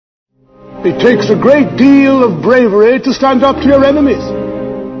It takes a great deal of bravery to stand up to your enemies,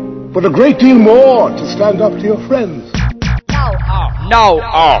 but a great deal more to stand up to your friends. No.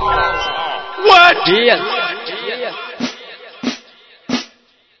 What? Yes.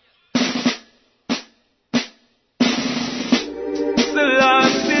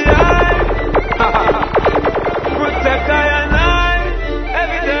 Protect I and I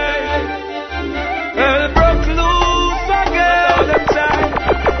every day. Hell broke loose again. Them time.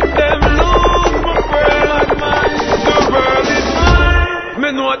 Them lose my friend man. The world is mine. Me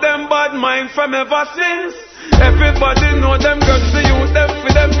know them bad mind from ever since. Everybody know them guns to use them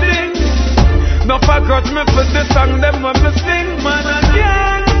for them things. No forgot me for the song them when me sing. Man I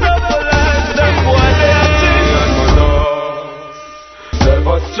can't double life. Them boy they are ching. And my dogs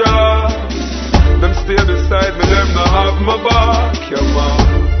never strong. Them stay beside me, them no have my back. Yeah,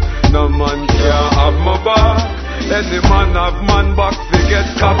 man. No man can't have my back. Any man have man back, they get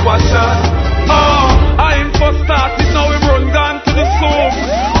copper shot. Oh, I ain't for started, now we run down to the soap.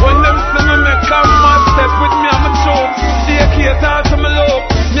 When them see me make a mad step with me, I'm a choke. They cater to me low.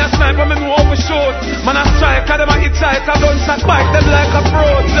 Me a sniper, me know overshot. Man a striker, them a hitchhiker, gunshot bite them like a pro.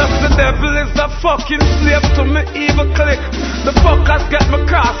 Just the devil is the fucking slave to me evil click. The fuckers get me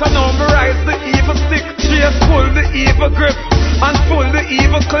cross, and now me rise the evil stick. Chase pull the evil grip, and pull the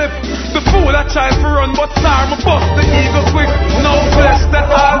evil clip. The fool a try to run, but star me bust the evil quick. No flesh the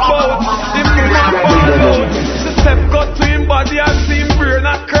all bout. Him give my ball out. The step got to him body and see him brain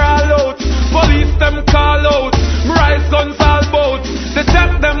a crawl out. Police them call out, me rise guns all bout. They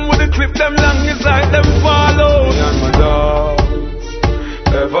tap them with the clip, them long is like them fall out. Me and my dogs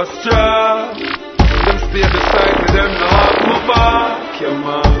ever strong. Them stay beside me, them no have my back. Yeah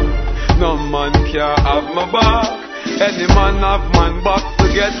man, no man can have my back. Any man have man back to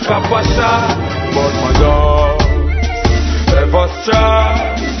get copper shot. But my dogs ever strong.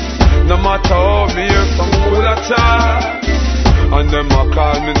 No matter how me hear some fool a chat, and them a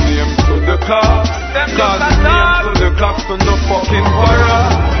call me name to the cops. Call me name to the cops to no fucking para.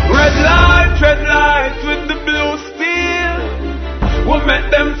 Red light with the blue steel. We make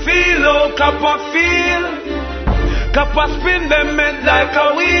them feel how copper feel. Copper spin them head like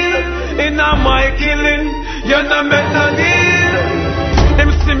a wheel. In a my killing, you no make no deal. Them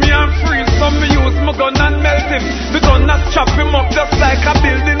see me and freeze, so me use my gun and melt him. The gun a chop him up just like a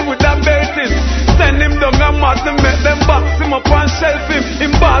building with a belt in. Send him down and mad them, make them box him up and shelf him.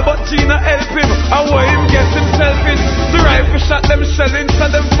 Him ball but Gina help him, and where him get himself in. The rifle shot them shelling, so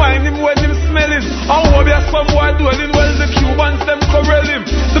them find him when him smelling. And where be a some boy dwelling, well the Cubans them corral him.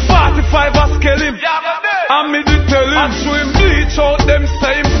 The 45 a scale him, and me did tell him. And show him bleach out them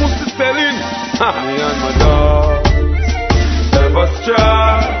same pussy selling. Me and my dog ever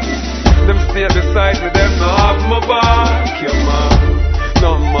strong. Them stay beside me, them no have my back. Yeah man,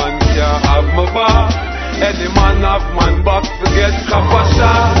 no man can have my back. Any man have man back to get copper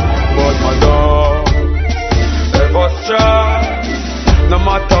shot. But my dog ever strong. No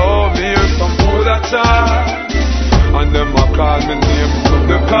matter how me hear some fool a chat, and them a call me name to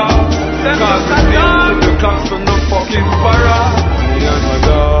the cops. Call me name to the cops for no fucking para. Me and my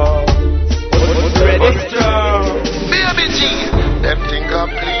dog ever strong. Baby G, them think I'm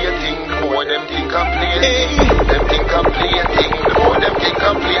playing, more them think I'm playing. Them think I'm playing, more them think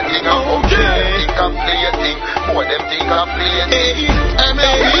I'm playing. Okay, think I'm playing, more them think I'm playing.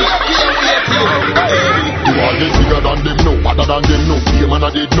 You are the bigger than them know, better than them know. Be a man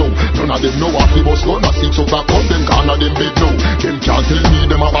of dead know, none of them know. If the boss gonna 6 o'clock, come them corner them bed know. Them can't tell me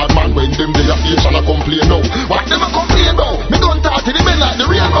them a bad man when them they a station a complain now. What them a complain now? Me gun talk to the men like the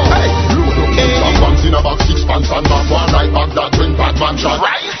rainbow. Hey, load up some banks in a bag, 6 pants and back one right back that when bad man shot.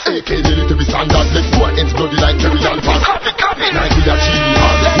 Right, AK the little bit standard, left boy ends bloody like Kerry and Fat. Copy, like we a chili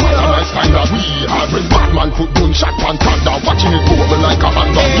hard. What a nice kind of we hard. When bad man put gun shot and thunder, watching it go over like a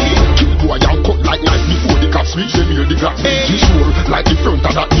handle. Kill boy and cut like knife before the cops reach them. Hear the glass beat sure like the front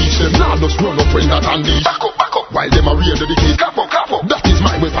of that beach. Them now just run up when that and leash. Back up, while them a rear to the cage. Clap up. That is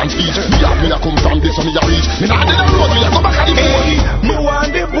my weapon speech. Me a come from this on me a reach. Me nah dead the road, me a go back at the boy. Me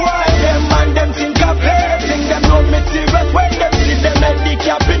want the boy, them and them think I'm hating. Them know me serious when them see them at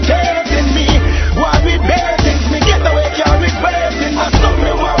decapitating me. Why we betting? Me get away, carry waiting. I saw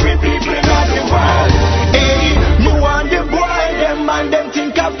me worry people in the world. Hey, me want the boy, them and them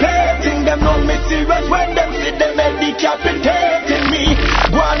think I'm hating. Them know me serious when them see them at decapitating me.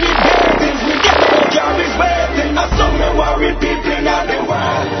 Why we betting? Me get away, carry waiting. I saw me worry people in the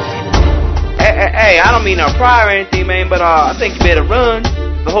world. Hey, I don't mean to pry or anything, man, but I think you better run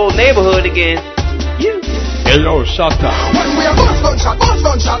the whole neighborhood against you. Hello, Shatta. When we a boss gunshot,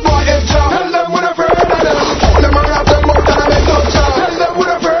 boy, head job. Tell them what I've heard of them. Them a rap them out and I make up job. Tell them what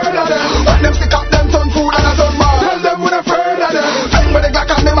I've heard of them.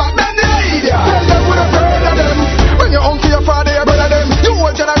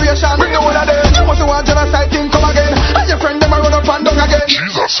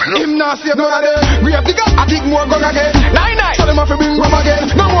 Him not save none of them. We have to go, I dig more gun again. Nine. So them have to bring rum again.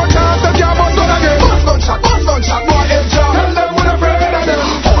 No more chance, they can't bust gun again. Bust gunshot, boy, head shot. Tell them we're afraid of them.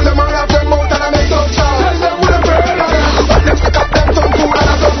 Hold them and have them out and I make no chance. Tell them we're afraid of them. But them stick up them some food and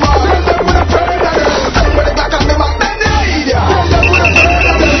I some more. Tell them we're afraid of them. Tell them with the Glock and them up, then they idiot. Tell them we're afraid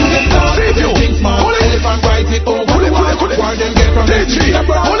of them. Save you. Elephant ride it over the wall. Where them get from them to the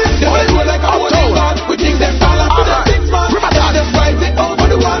brown. They roll like a holding guard. We think them fall up to the 6 man. Where them ride it over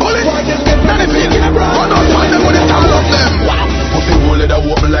the wall. Where them get from them to the brown. Run out time them when they call up them. Pussy hole it a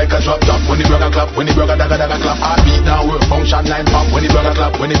open like a drop top. When the brother clap, when the brother dagga clap. Heartbeat now work, function line pop. When the brother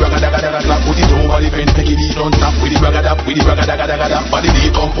clap, when the brother dagga clap. Put it over the fence, take it easy, don't stop. With the brother dap, with the brother dagga. Body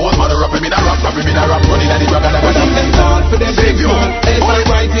decompose, mother rap him in a rap, running at the brother dagga. Them start for them big man. Elephant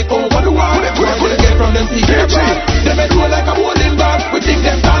ride it over the wall. Where they get from them secret bar. Them head roll like a holding guard. We think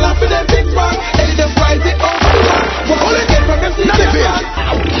them fall off for them big man. Elephant ride it over the wall. Where they get from them secret bar.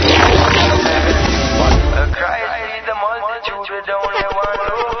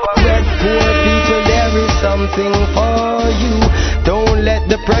 Poor people, there is something for you. Don't let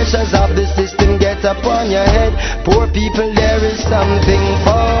the pressures of the system get upon your head. Poor people, there is something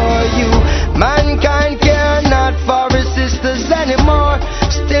for you. Mankind care not for his sisters anymore.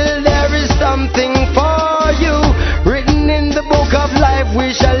 Still there is something for you. Written in the book of life,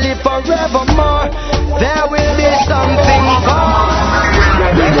 we shall live forevermore. There will be something for you.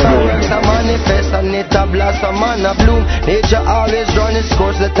 A manifest and it a blossom and a bloom. Nature always run its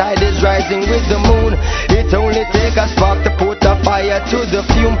course, the tide is rising with the moon. It only take a spark to put a fire to the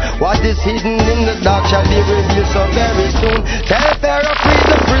fume. What is hidden in the dark shall be revealed so very soon. Tell Pharaoh free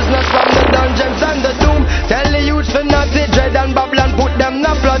the prisoners from the dungeons and the doom. Tell the youths to not to dread and Babylon, put them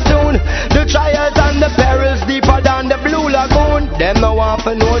in a platoon. The trials and the perils deeper than the blue lagoon. Them no want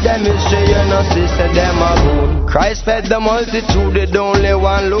to know them history, you know, sister, them a goon. Christ fed the multitude with only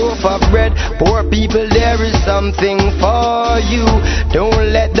one loaf of bread. Poor people, there is something for you.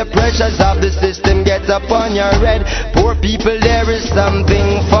 Don't let the pressures of the system get upon your head. Poor people, there is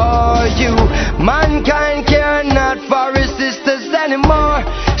something for you. Mankind care not for his sisters anymore.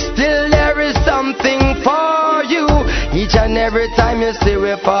 Still there is something for you. Each and every time you see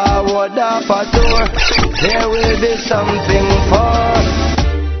we forward off a door, there will be something for.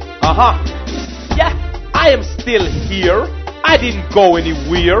 Yeah, I am still here. I didn't go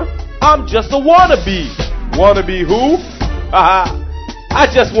anywhere. I'm just a wannabe. Wannabe who? I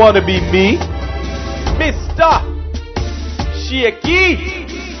just wanna be me. Mr.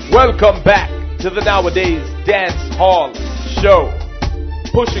 Shaky. Welcome back to the Nowadayz Dancehall show.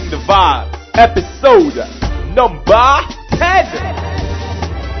 Pushing the vibes. Episode number 10.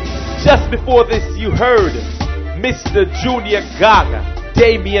 Just before this you heard Mr. Junior Gaga,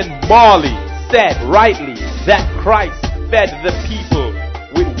 Damian Marley said rightly that Christ fed the people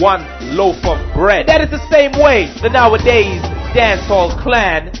with one loaf of bread. That is the same way the Nowadayz Dancehall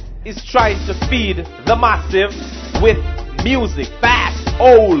clan is trying to feed the masses with music. Fast,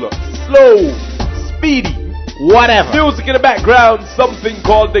 old, slow, speedy, whatever. Music in the background, something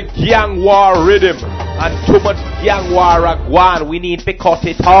called the gang war rhythm. And too much gang war agwan, we need to cut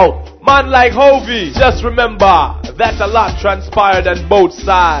it out. Man like Hovey, just remember that a lot transpired on both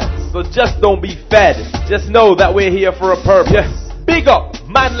sides. So just don't be fed. Just know that we're here for a purpose. Yes. Big up,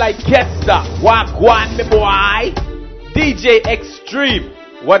 man like Kesta, wagwan me boy. DJ Extreme,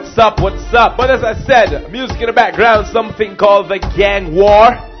 what's up? But as I said, music in the background, something called the gang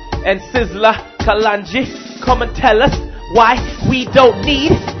war. And Sizzla Kalanji, come and tell us why we don't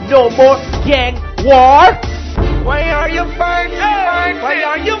need no more gang war. Why are you fighting? Why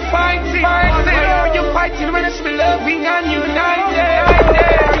are you fighting? Why are you fighting when it's loving and united?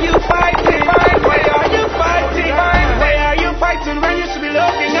 Why are you fighting? Why are you fighting? Why are you fighting when you should be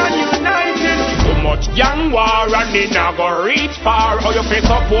loving and united? Too much gang war and it not go reach far. Or you face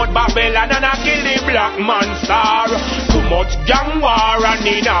support Babylon and I kill the black man star. Too much gang war and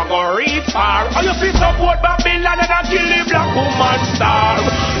it not go reach far. Or you face support Babylon and I kill the black woman star.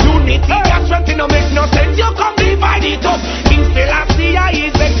 Unity and strength no make no sense. You come divide it up. King Selassie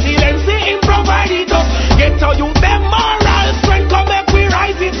is excellency in provide it up. Get to you them moral strength come make we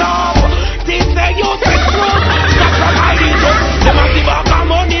rise it up. This say you take truth, not provide it up. Them a give up our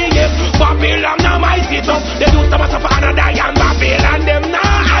money, yes. Babylon now ice it up. They do some stuff and a die and Babylon them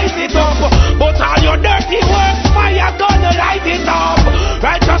now ice it up. But all your dirty work, fire gonna light it up.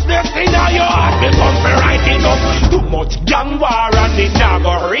 Righteousness in your heart, we come to write it up. Too much gang war and it now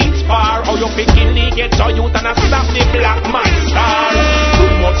go reach far. How you picking league get to youth and a stop the black man star. Too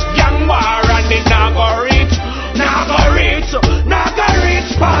much gang war and it now go reach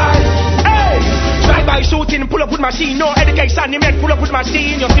far. Hey! Drive-by shooting, pull up with machine, no education and him head full up with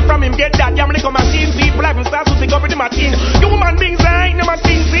machine. You see from him get that damn little machine. People having stars who take up with the machine. Human beings ain't the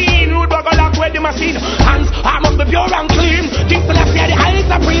machine seen. Rude bugger lock with the machine. Hands, arm must be pure and clean. King Selassie the highest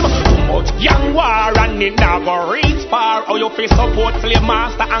supreme. Too much young war and it never reach far. Or you face support slave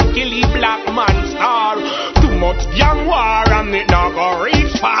master and kill the black man star. Too much young war and it never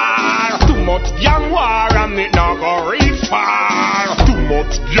reach far. Too much young war and it never reach far. Too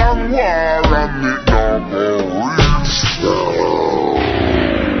much young war and it never reach far.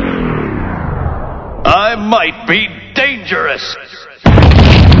 I might be dangerous.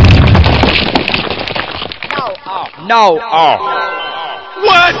 No.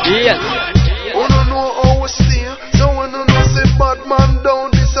 What? Yes. Oh, no, how we steer. So when you know say bad man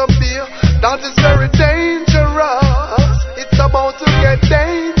don't disappear. That is very dangerous. It's about to get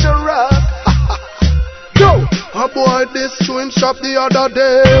dangerous. Yo, a boy this chewing shop the other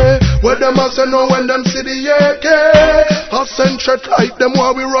day. Where them a say no when them see the AK. A central like them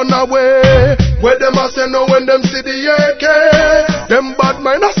while we run away. Where them a say no when them see the AK. Them bad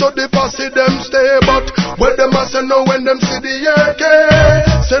mind a so they pass it them stay. But where them a say no when them see the AK.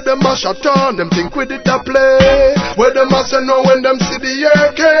 Say them a shut on, them think with it a play. Where them a say no when them see the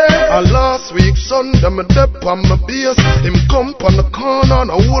AK. And last week son, them a dep on my base. Him come on the corner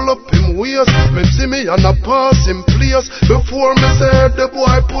and I hold up him waist. Me see me and I pass him place. Before me say the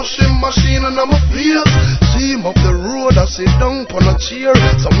boy push him machine and I'm a face. See him up the road, I sit down on a chair.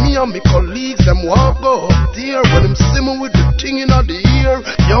 So me and my colleagues, them walk go up there. When him see me with the thing in the ear.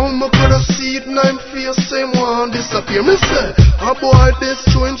 Yo, me coulda see it, nine face, same one disappear. Me say, a boy this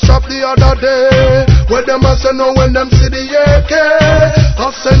chewing shop the other day. Where them a say no when them see the AK. A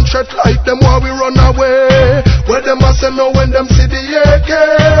central like them while we run away. Where them a say no when them see the AK.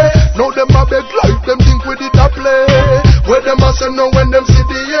 Now them a beg like them think with it a play. Where them a say no when them see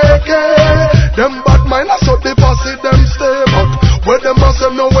the AK. Them bad mind a so they pass it them stay. But where them a say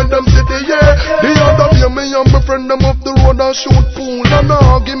no when them see the AK. The other day me and my friend them up the road and shoot pool. And an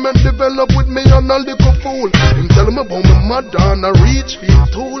argument develop with me and a little fool. Him tell me about my mother and a reach field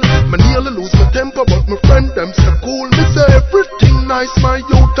tool. Me nearly lose my temper but my friend them still cool. Me say everything nice my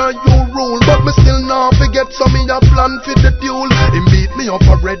youth and you rule. But me still not forget some me a plan for the duel. Him beat me up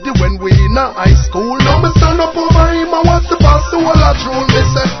already when we in a high school. Now me stand up over him and watch the pass the whole of rule. Me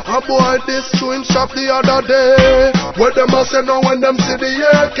say a boy this chewing shop the other day. Where them a say no when them see the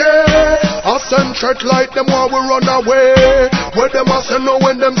AK. A central like them while we run away. Where them a say no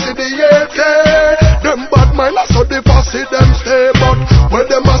when them see the AK. Them bad mind a so they pass it them stay. But where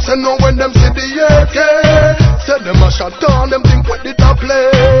them a say no when them see the AK. Say them a shut down, them think with it a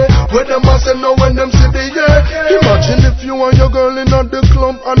play. Where them a say no when them see the AK. Imagine if you and your girl in the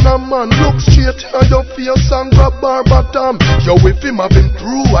club and a man look straight at your face and grab bar bottom. Yo, if him have been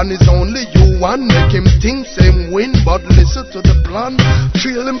through and it's only you one, make him think same win. But listen to the plan.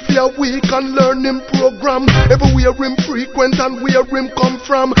 Trail him for a week and learn him program. Everywhere him frequent and where him come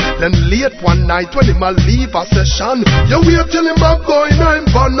from. Then late one night when him a leave a session, you wait till him a going and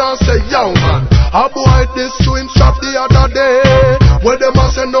burn and say, yo man, a boy this chewing shop the other day. Where them a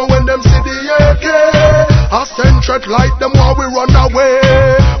say no when them see the AK. A central like them while we run away.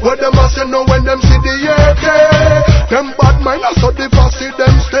 Where them a say no when them see the AK. Them bad mind a so they pass it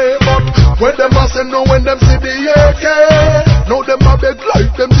them stay. But where them a say no when them see the AK. Now them a beg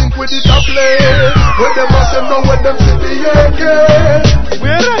like them think with it a play. Where them a say no when them see the AK.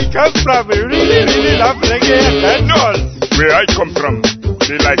 Where I come from, we really love reggae and all. Where I come from,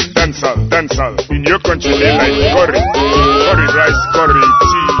 they like dancehall. In your country, they like curry rice, curry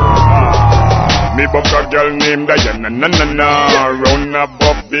tea. Me buff a girl named Diana, na. Round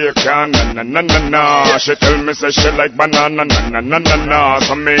above bacon, na. She tell me say she like banana, na.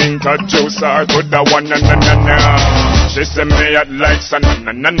 So me introduce her to the one, na. She say me at like sun,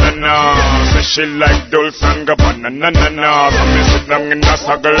 na. Say she like dulce and gabbana, na. So me sit down in a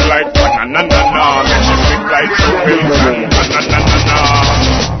circle like banana, na. Then she sing like Wilson, na.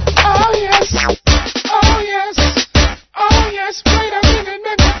 Oh yes, oh yes, oh yes, wait a minute,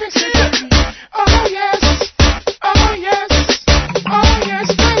 let me fix it. Oh yes, oh yes, oh yes,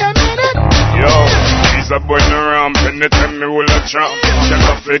 wait a minute. Yo, she's a boy in a ramp and they tell me will a tramp. She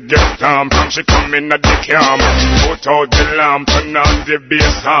love to get damp and she come in at the camp. Put out the lamp, turn on the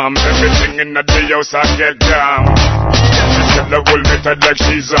bass harm. Everything in the house I get down. She tell the whole method like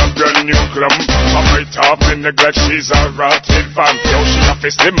she's a brand new clump. I might have in the like she's a rotted vamp. Yo, she a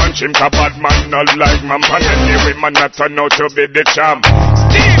fisty man, she a bad man, not like man. And anyway, man, not turn out to be the champ.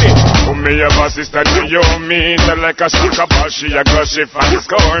 Stevie! Who me have a sister to you, me. Tell like a stick ball, she a go shift and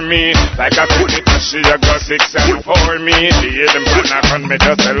score me. Like a good it, she a go 6 and 4 me. The them can me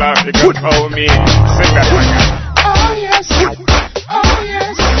just tell her, she can call me. Sing that one. Oh yes, oh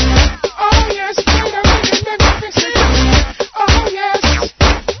yes, oh yes, wait a minute, let me fix it. Oh yes,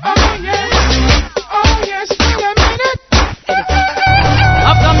 oh yes, oh yes, wait a minute.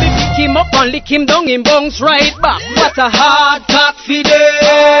 After me pick him up and lick him down, him bounce right back. What a hard cock for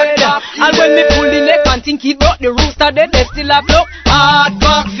dead. And when me pull the neck and think he brought the rooster dead, they still have look hard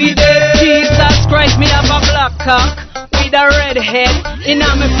cock for dead. Jesus Christ, me have a black cock with a red head.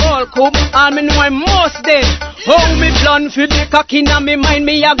 Inna me fall cup, and me know I'm most dead. How me plan for the cock inna me mind,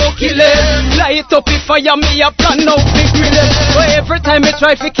 me a go kill it. Light up if fire, me a plan out to grill it. But every time me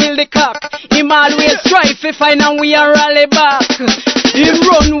try to kill the cock, him always try to find and we a rally back. Him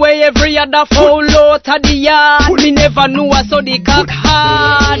run way every other foul out of the yard. Me never knew I saw the cock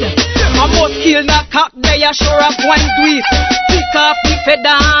hard. I must kill that cock, they are sure of one tweet. Pick off the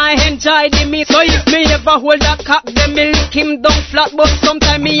feather and enjoy the meat. So if me ever hold that cock, then me lick him down flat. But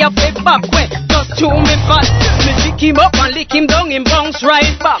sometime me a flip back way, just chew me fat. Me pick him up and lick him down, him bounce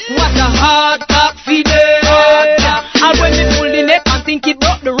right back. What a hard cock for dead. And when me pull the neck and think it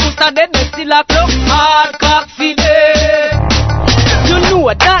broke the rooster dead, they still a clock. Hard cock for dead. You know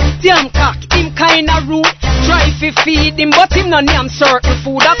that damn cock, him kinda rude. Try to feed him, but him no name certain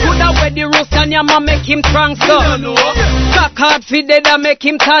food. I coulda wear the roast and yam and make him transfer. Cock hard for dead and make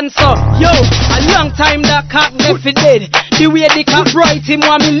him transfer. Yo, a long time that cock left for dead. The way the cock right him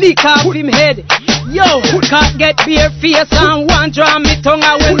want me lick off him head. Yo, cock get bare face and one draw me tongue.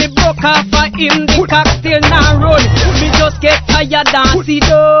 And when me broke off of him, the cock still not run. Me just get tired and sit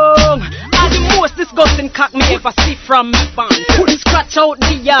down. The most disgusting cock me ever see from me band. Scratch out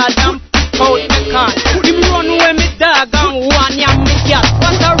the yard and pick out the can. Him run with me dog and one yam me cat.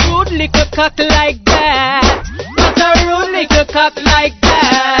 What a rude little cock like that. What a rude little cock like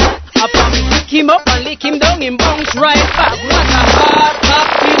that. After me pick him up and lick him down, him bounce right back. What a hard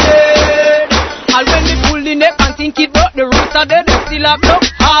cock he dead. And when me pull the neck and think it broke the rooster dead, they still have no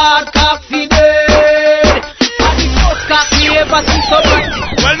hard cock he dead. And the first cock me ever see so bright.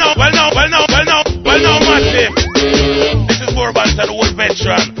 Well now, massive. This is Bourbon to the old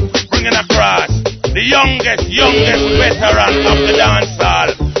veteran, bringing across the youngest veteran of the dancehall,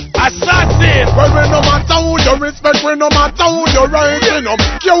 Assassin. Well, we no matter who you respect, we no matter who you right, we no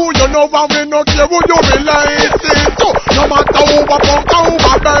care who you know, and we no care who you relate to. No matter who a punk or who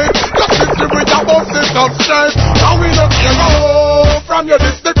a bite, just listen with your bosses of strife. And we no care who from your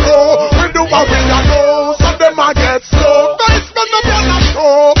district row, we do what we know, so them a get slow. Don't spend the fun and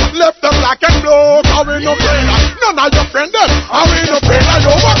show, left them black and blue. And we no pray that none of your friends them, and we no pray that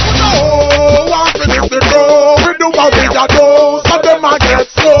you want to know. Want to district row, we do what we know, so them a get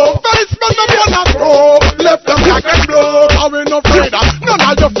slow. Don't spend the fun and show, left them black and blue. And we no pray that none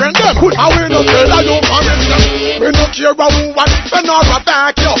of your friends them, and we no pray that you promise them. We no care about who what and all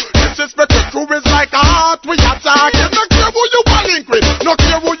attack you. Disrespect the crew is like a heart we attack you. No care who you are linked with, no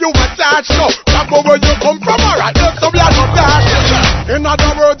care who you attach to. Talk about where you come from, alright, so we are not that. In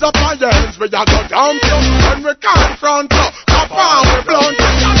other words of my hands, we are not down to. When we confront you, come on, we blunt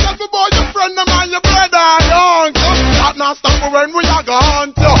you. Just about your friend, them and your brother, young. That not stop when we are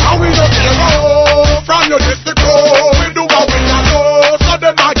gone to. And we don't care from your district row. We do what we can do, so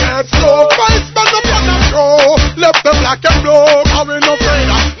them I get slow. Fight spend the fun and show, left them black and blue. And we no afraid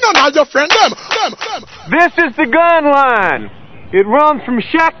of none of your friend them. This is the gun line. It runs from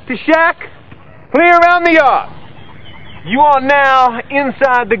shack to shack, clear around the yard. You are now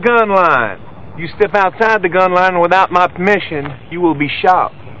inside the gun line. You step outside the gun line without my permission, you will be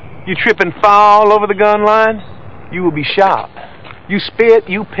shot. You trip and fall over the gun line, you will be shot. You spit,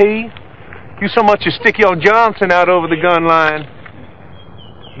 you pee, you so much as stick your Johnson out over the gun line,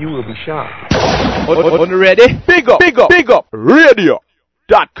 you will be shot. On the ready? Big up,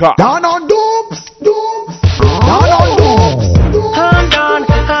 radio.com. Down on dopes, down on dopes.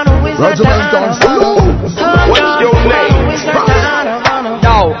 Regiment on dopes. What's your name?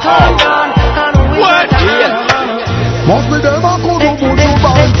 Yo. What? Yeah. Must be them a kudu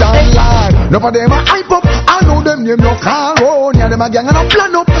bantan line. None of them a hype up. I know them name no call round. Yeah, them a gang and a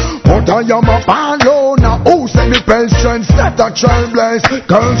plan up. But I am a follow. Now who send me patience? Set a trailblaze.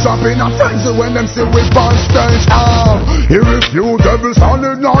 Girls up in a frenzy when them see we on stage. Irrefutable,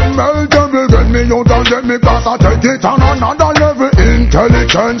 solid, non-meltable. Get me out and get me cause I take it on another level.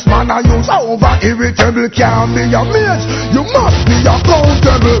 Intelligence man I use over irritable. Can't be a mate. You must be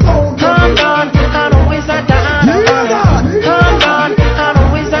accountable. Come down, I'm always a down. Come down, I'm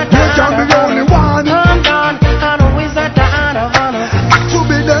always a down. You can be the only one. Come down, I'm always a down. To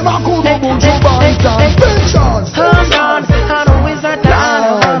be them a good to bantan. Patience. Come down, I'm always a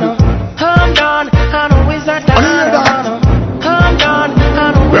down. Come down, I'm always a down. Come down,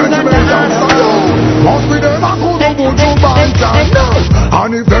 I'm always a down. Must be them a good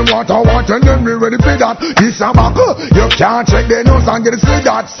what I want and then we ready for that. This a back, you can't check the nose and get to see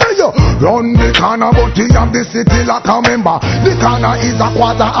that. Say you run the corner but you have the city like a member. The corner is a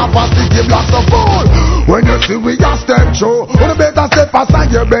quarter of a city block so full. When you see we a step through, you better step aside,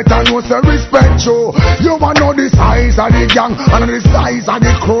 you better know say respect you. You want know the size of the gang and the size of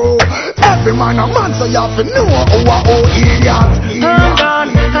the crew. Every man a man so you have to know who idiot. I'm gone,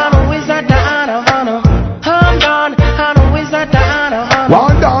 I'm a wizard, I'm gone, I'm a wizard,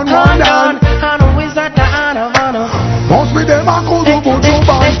 One down, one down. I'm a wizard, Must be them a go to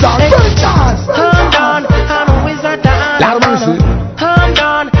bastard. Big chance. I'm gone, I'm a wizard, Lord mercy. I'm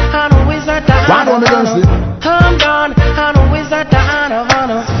gone, I'm a wizard, Why don't you mercy? I'm gone, I'm a wizard,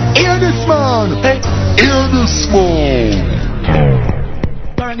 Hear this man. Hear this man.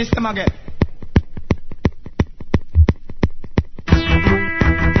 Turn this time again.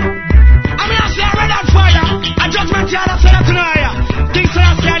 Judgment yard, I said that tonight. King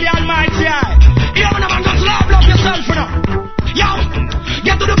Selassie the Almighty. You know, man, just love yourself, you know. Yo,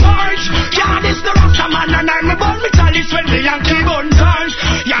 get to the point. Yeah, this the Rasta man, and I'm about me chalice when the Yankee gun turns.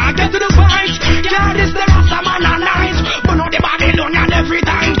 Yeah, get to the point. Yeah, this the Rasta man, and I'm but no the Babylonian every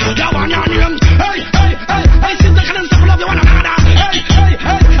time. You want on him. Hey, hey, hey, hey, sister, can you love you one another? Hey, hey,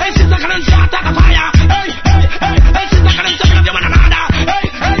 hey, hey, sister, can you start the fire? Hey, hey, hey, hey, sister, can you love you one another?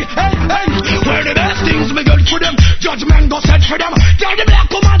 Hey, hey, hey, hey, where the best things we good for them. Judgment go set for them. Tell the black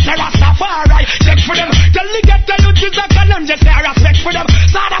woman say Rastafari check for them. Tell the get the youth is like them just say respect for them.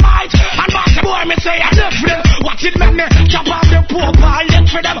 Sodomite and Boston boy me say I love for them. Watch it make me chop off the poor pal let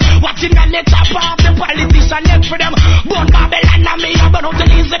for them. Watch it make me chop off the politician let for them. But Babylon and me I burn out the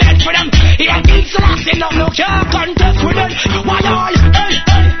incident for them. Yeah, King Selassie no can't contest with them. Why are you? Hey,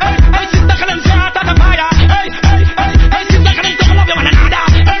 hey, hey, hey, sister can them start at the fire. Hey, hey, hey, hey, sister can them talk love you one another.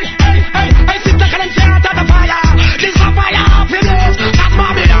 Hey, hey, hey, hey, sister can them start at the fire. This a fire off your nose. That's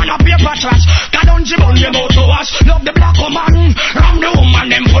Babylon up your trash. God don't you burn your mouth to wash. Love the black woman, ram the woman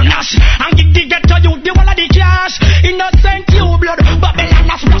them punish. And give the ghetto youth the whole of the cash. Innocent you blood, Babylon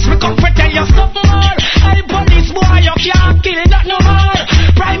a splash. Me come for tell you something more. Hey police boy you can't kill not no more.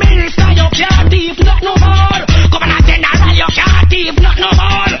 Prime Minister you can't thief not no more. Governor General you can't thief not no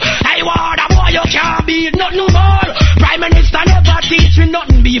more. Hey water boy you can't beat not no more. Prime Minister never teach me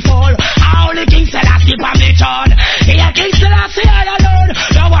nothing before. Only King Selassie from the turn. Yeah, King Selassie I alone.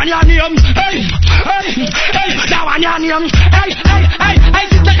 That one your name. Hey, hey, hey. That one your name. Hey, hey, hey, hey.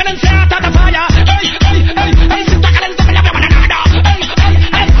 Sister can say out of the fire. Hey, hey, hey, hey. Sister can say love one another. Hey, hey,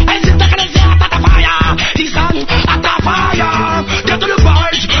 hey, hey. Sister can say out of the fire. This song at the fire. Get to the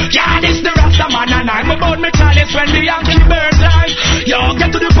point. Yeah, this the Rasta man and I'm about me chalice when the Yankee birds rise. Yo,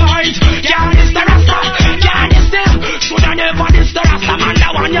 get to the point. Yeah, this the Rasta. Yeah, this the. Should I never this the Rasta man?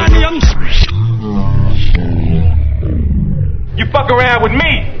 That one your name. You fuck around with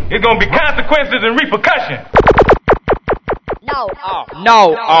me, it's gonna be consequences and repercussions. No.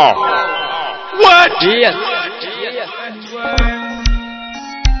 No. What? Yes.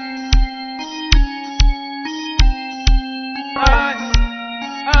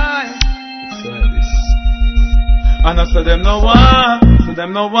 And I say them no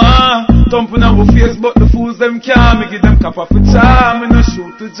one, thumping our face but the fools them can't. Me give them cap off a charm, me no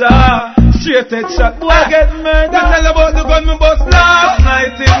shoot to jar. Straight head shot, boy get murdered. Me tell about the gun me bust last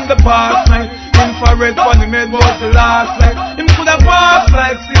night in the past night. Infrared funny made was the last night. Him coulda passed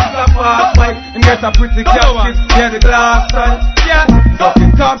like sister fast like. Him get a pretty casket, yeah the glass side. Yeah,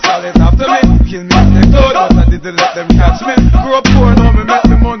 fucking cops always after me. Kill me if they could, but I didn't let them catch me. Grew up poor, now me make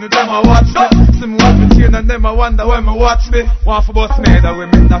me money, them a watch me. See me want me chain and them a wonder when me watch me. Want for bust me, that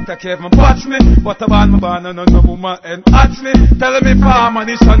women Dr. Kevin watch me. But I ban me ban and no woman and hatch me. Telling me farm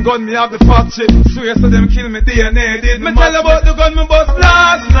ammunition gun me have the factory. Swear so them kill me DNA did me tell about the gun me bust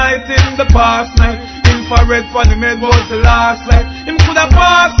last night in the past night. Infrared funny made was the last light. Him coulda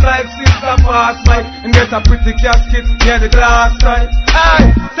passed like sister fast like. And get a pretty casket, yeah the glass side.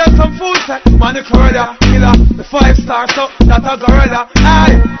 Aye, tell some fools that man the corridor killer. The 5-star so that a gorilla.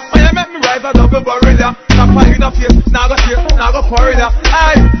 Aye, when you make me rise a double gorilla. Tap in the face, now go corridor.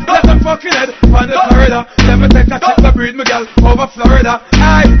 Aye, let them fucking head on the corridor. Let me take a trip to breed me girl over Florida.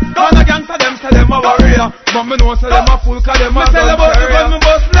 Aye, man a gangster them say them a warrior. But me know say them a fool cause them a gun carrier. Me tell about the gun me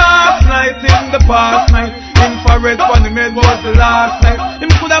bust last night in the past night. Infrared funny made was the last night. Him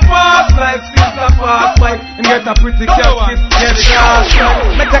coulda passed like sister fast like. And get a pretty casket, yeah the glass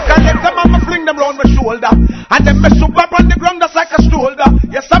side. Me take a let them and me fling them round my shoulder. And then me shoot up on the ground just like a shoulder.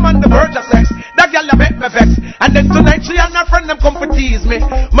 Yes, I'm on the verge of sex. That girl you make me vex. And then tonight she and her friend them come to tease me.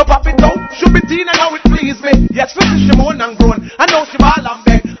 Me pop it out, should be teen and how it please me. Yes, physically she moan and groan. I know she ball and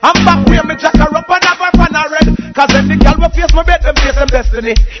beg. I'm back where me jack her up and have her fan a red. Cause when the girl will face my bed, them face them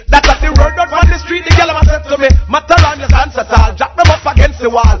destiny. That's what the word out on the street, the girl ever said to me. Matter on your hands at all, drop them up against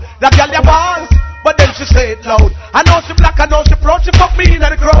the wall. That girl your balls, but then she say it loud. I know she black, I know she proud, she fuck me in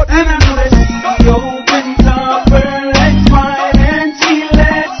the crowd. And I know that she opens up her legs wide and she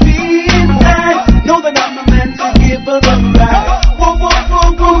lets me inside. Know that I'm the man to give her the ride. Whoa, whoa, whoa,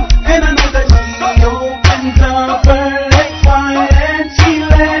 whoa. And I know that she opens up her legs wide and she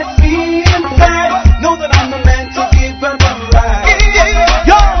lets me inside. Know that I'm the man to give her the ride.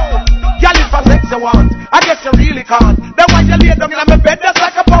 Yo, y'all if I sex you want, I guess you really can't. Then when you lay down in my bed, that's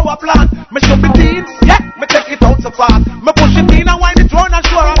like a power plant. Me show me teens, yeah, me take it out so fast. Me push it in and wind it round and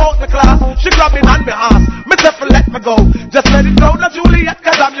show her about the class. She grab me hand me ass, me say for let me go. Just let it go, not Juliet,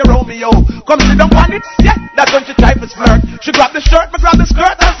 cause I'm your Romeo. Come sit down on it, yeah, that's when she try to flirt. She grab the shirt, me grab the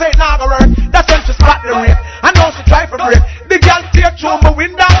skirt and say nah go work. That's when she spot the rape, I know she try for break. The girl tear through my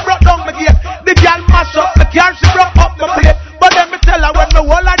window, broke down my gate. The girl mash up the car, she broke up my plate. But then me tell her when me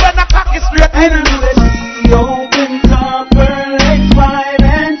hold her, then I cock it straight. And I know that she opens up her legs wide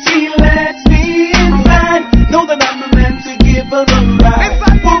and she lets me inside. Know that I'm the man to give her the ride.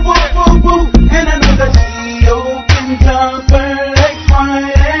 Woo, woo, woo, woo. And I know that she opens up her legs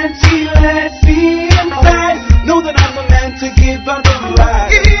wide and she lets me inside. Know that I'm the man to give her the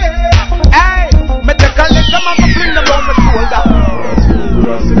ride. Hey, me take a lick of my fling them on my shoulder.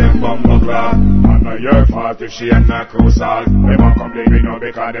 See them bumper clap, and not your fault if she and not close all. They won't complain, we know,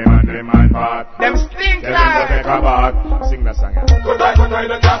 because them and them and part. Them stink like. Them go take a bath. Sing the song, yeah. Good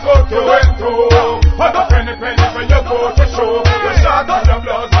night, the cat go to and to. Put a penny for your coat to show. Your shirt and your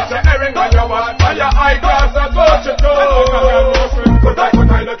blouse, but your earring and your watch, and your eyeglass and go to toe. Good night,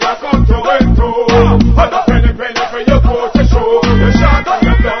 the cat go to and to. Put a penny for your coat to show. Your shirt and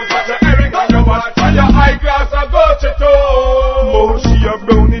your blouse, but your earring and your watch, and your eyeglass and go to toe. Oh, she a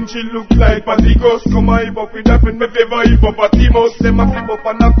browning, she look like Patty Ghost. Come a hip up with a pen, me favor hip up a T-Mouse. Them a flip up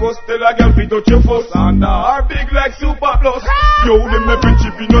on a coast, tell a girl fit out your fuss. And her big like Super Plus. Yo, them a bitch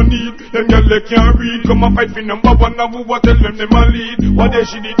if you no need. Them girl they can't read. Come a fight for number one, and who tell them a lead. What day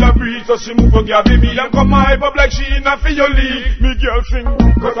she need a breathe, so she move a girl with me. And come a hype up like she in a for your lead. Me girl sing,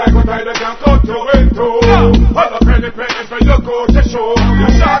 cause I they can't go to and to. All a penny for your coat to show.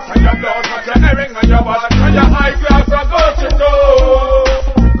 Your shots and your blouse, and your earring and your watch, and your eyeglass and go to toe.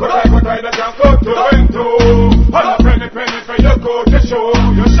 Cause I they can't go to and to. All a penny for your coat to show.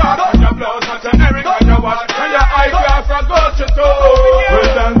 Your shots and your blouse, and your earring and your watch, and your eyeglass and go to toe. Well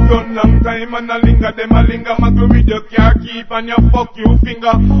done long time and a linger, them a linger. My go with your car keep and your fuck you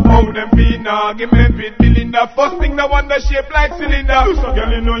finger. How them be now, give me with Belinda. First thing the one that shape like cylinder. Girl,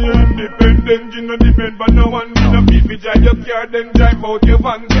 you know you're independent, you know depend but no one. You know if you drive your car, then drive out your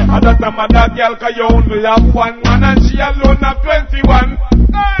van. At that time, that girl, cause you only have one man and she alone have 21.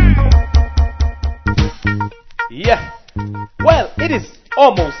 Yeah. Well, it is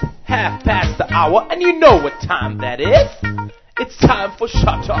almost 1/2 the hour, and you know what time that is. It's time for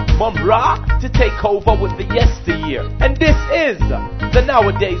Shut Up Mumra to take over with the yesteryear. And this is the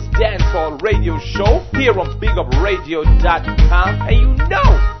Nowadayz Dancehall radio show here on BigUpRadio.com. And you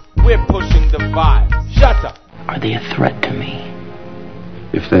know we're pushing the vibe. Shut up. Are they a threat to me?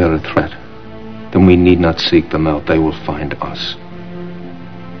 If they are a threat, then we need not seek them out. They will find us.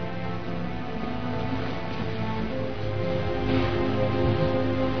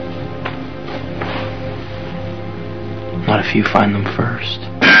 Not if you find them first.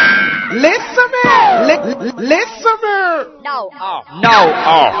 Listener! No.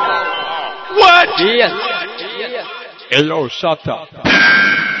 What? Yes. Hello, shut up. 4G,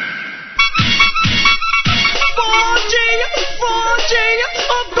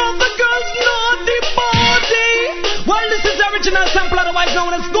 up come the girls naughty body. Well, this is the original sample, otherwise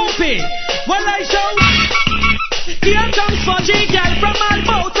known as Goofy. Well, I show. Here comes 4G girl from all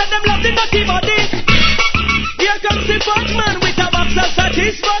boats, and them love the naughty body. Here comes the fudge man with a box of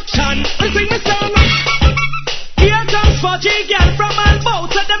satisfaction. We sing the song. Here comes 4G girl from all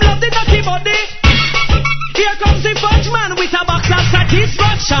boats, and them love the naughty body. Here comes the fudge man with a box of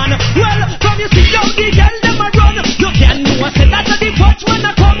satisfaction. Well, from you see how the girl them a run, you can know I said that the fudge man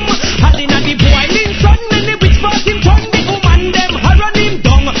a come. And in the boiling sun, many which part him turn the woman them a run him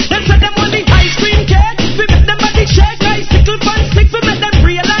down. Them say them on the ice cream cake, we make them body shake, icicle fan stick, we make them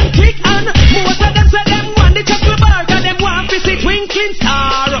real and quick. And most of them say them want the chocolate bar, cause them want to see twinkling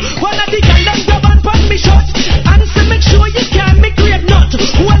star. One of the girl them grab and put me shut, and say make sure you can make great nut.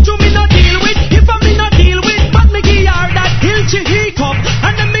 What do me not deal with? If I me not deal with, but me give her that hill hiccup,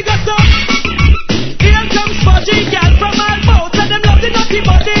 and then me got some.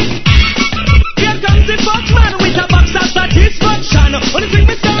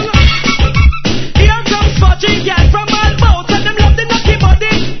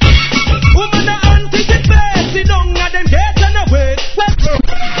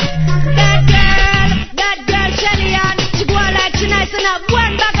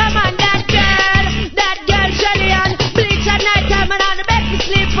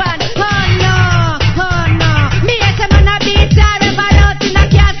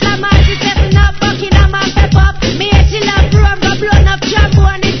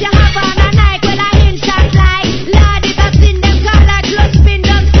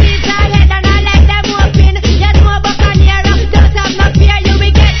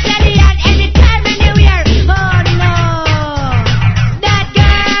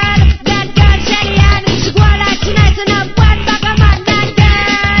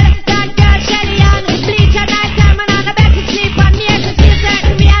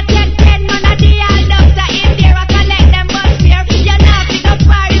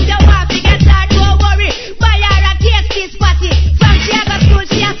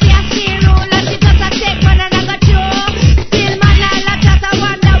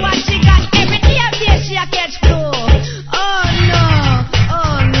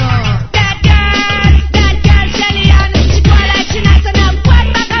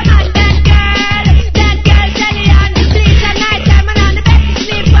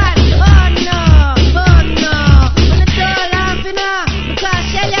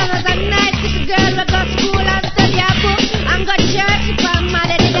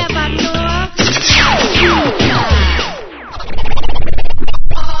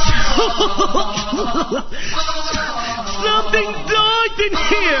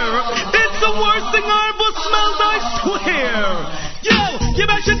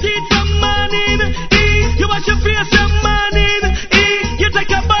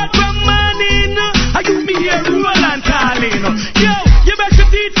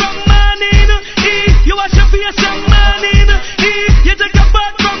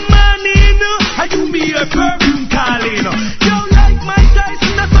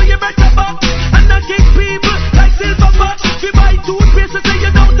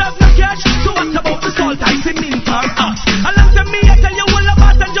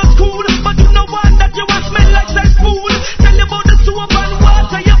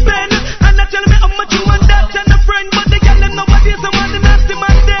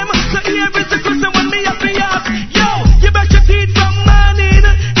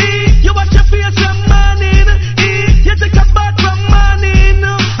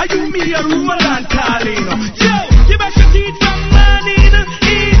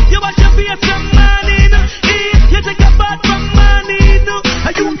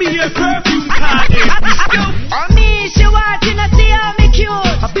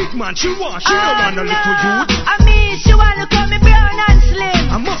 man she want, she don't want no little youth. I mean, she want to call me brown and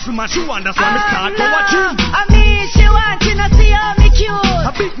slim. A muscle man she want, that's why me start go a gym. I mean, she want to not see how me cute.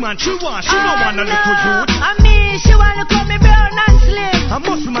 A big man she want, she don't want no little youth. I mean, she want to call me brown and slim. A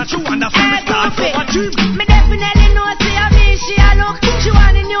muscle man she want, that's why me start go a gym. Me definitely know, see, I mean, she a look. She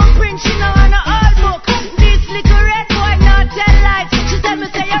want a new print, she know want a old book. This little red boy not tell lies. She tell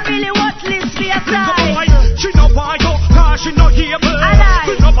me say you really worthless for your side. She no want you, cause she no able.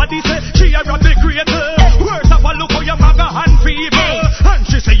 Nobody say she a big greater. Words of a look how your maga and feeble. And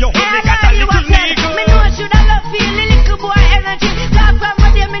she say you only got a little niggle. Me know should I love feel the little boy energy. Talk from my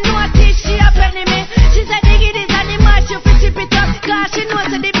day, me know this she a penny me. She said dig it is and the mash you fi chip it up. Cause she knows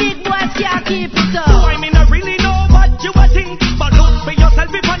that the big boys can't keep it up. Boy, me no really know what you a think. But look for yourself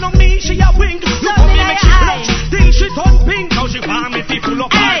if I know me, she a wink. Look how me make she blush, think she turn pink. Now she want me to pull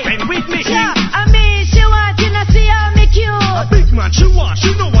up her pen with me. I mean, she want to not see how me cute. A big man she want,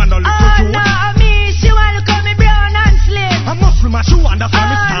 she no want no little youth. No, I mean, she want to call me brown and slim. A muscle man she want, that's why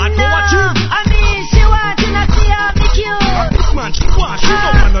me start go a gym. I mean, she want to not see how me cute. A big man she want, she no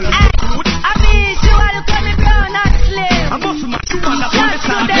want no little youth. I mean, she want to call me brown and slim. A muscle man she want, that's why me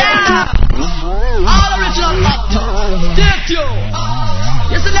start go a gym. All original actors, take you.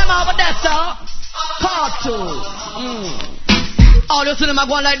 You see them over there, sir? Part 2. All you see them a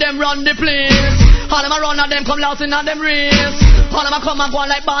go like them run the place. All them a run and them come lost in a them race. All them a come and go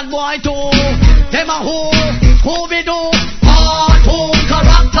like bad boy too. Them a who we do? Cartoon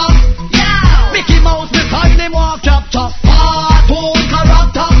character. Yeah. Mickey Mouse beside him walk chapter. Cartoon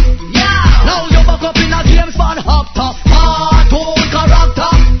character. Yeah. Now you back up in a James Bond actor. Cartoon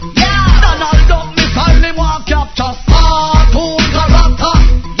character. Yeah. Donald Duck beside him walk chapter. Cartoon character.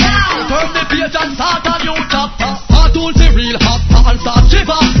 Yeah. Turn the page and start a new chapter. Cartoon the real actor and start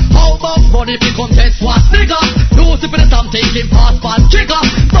shiver. How about money become test was nigga? You see for the time taking pass kicker.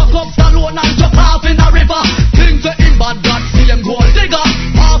 Broke up Stallone and jump off in a river. Things are in bad blood, see him gold digger.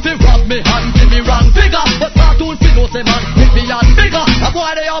 Half he rob me hand, give me wrong figure. But cartoon fi know say man, if he and bigger. A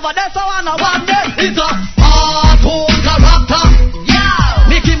boy they over there so I know one day it's a cartoon character. Yeah.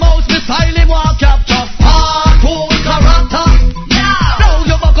 Mickey Mouse beside him walk capture. Cartoon character. Yeah. Now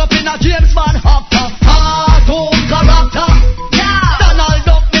you back up in a James Bond actor. Cartoon character. Yeah. Donald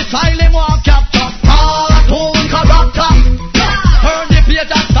Duck beside him walk capture. Cartoon character. Yeah. Turn the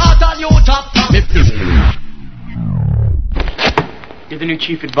page and start a new chapter. You're the new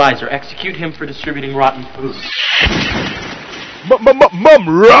chief advisor. Execute him for distributing rotten food.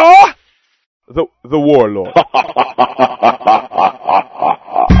 Raw? The warlord.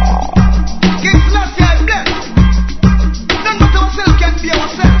 It's not yet dead. None but ourselves can be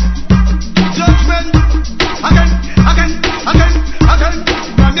ourselves. Judgment. Again.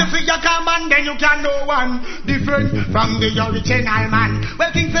 From the figure come and then you can know one different from the original man.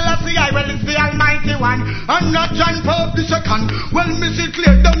 Well, King Selassie, well, it's the Almighty One. I'm not John Pope the second. Well, miss it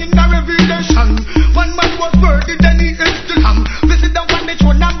clear down in the Revelation. One man was murdered, then he is the lamb. Visit the one that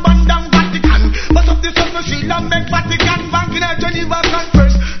shown and burn down Vatican. But of the sun, she don't make Vatican Bank in a Geneva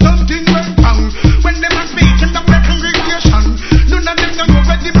Conference. Something went wrong when they were speaking down the congregation. None of them know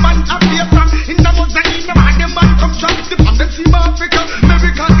where the man appear from. In the Mozambique, the man come from the Sea of Africa,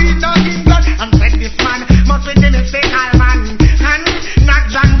 America, England, and said this man must be the mystical man, and not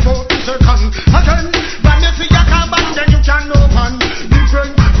John Pope the second. Again, when you see a carbon, then you can know one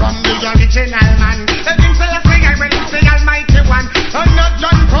different from the original man. The King Selassie, I will say Almighty One, and not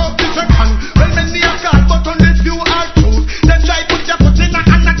John Pope the second. Well, many are called, but only few are truth. Then try put your foot in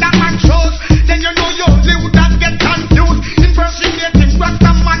another man's shoes. Then you know you only would not get confused. Impersonating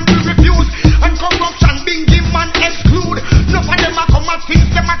Rasta man will refuse, and corruption being given man exclude. None of them a come at things,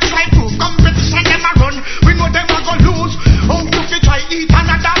 them a try to competition, them a run. We know them a go lose. Oh, you fi try eat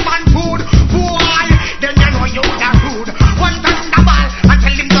another man food, boy. Then you know you da rude. One thunderball, I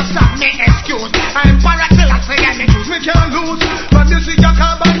tell him just stop me excuse. I'm paratil, I say I choose me can't lose. But you see your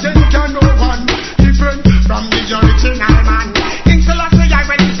carbon, then you can know one different from the original man. King Selassie, I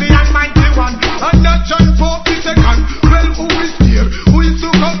will say Almighty One, and not John Pope the second. Well, who is here? Who is to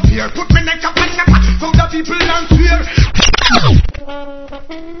come here? Put me neck up on the back, so the people don't fear.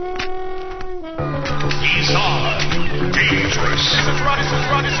 These are dangerous.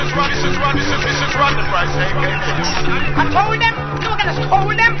 This is Rod the Price. I told them, you're gonna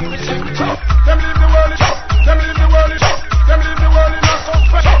scold them. Them leave the world in Them leave the world in a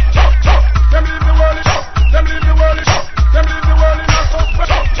suspense. Them leave the world in Them leave the world in a suspense.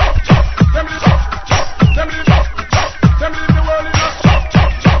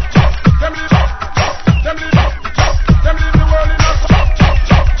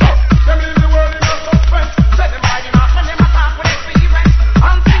 Them leave the world in a suspense. Set them by the mouth and them attack with experience.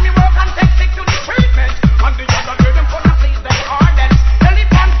 And see me work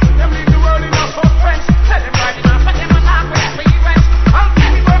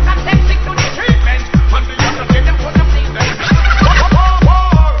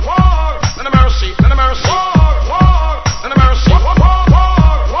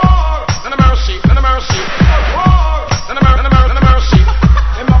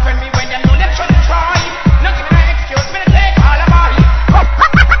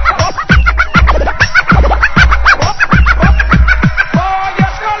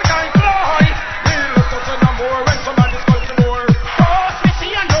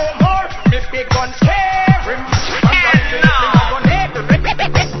me gun scare him.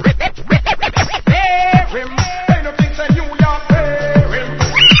 Ain't no things in New York, fear him.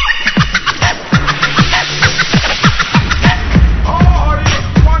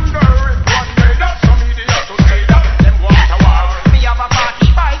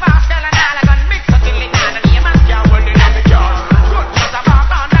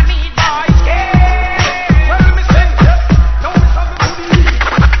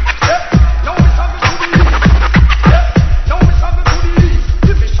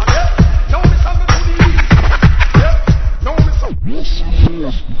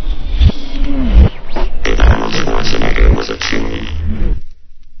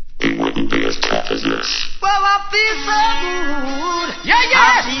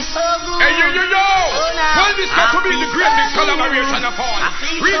 Collaboration of all.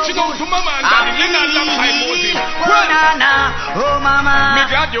 Reaching out to mama and daddy, you know alongside Moses. Oh mama, me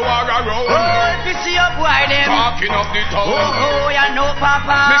glad you are around. Oh, if you see your boy them talking of the town. Oh, you know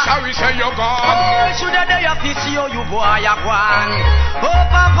papa. Me sorry say you're gone. Oh, should I dare you see you boy you gone. Oh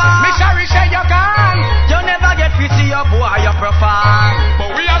papa, me sorry say you're gone. You never get to see your boy you perform.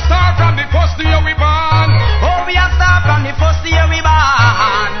 But we are start from the first day we born. Oh, we are start from the first day we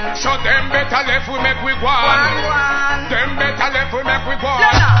born. So them better left we make we go on. Them better left we make we go on.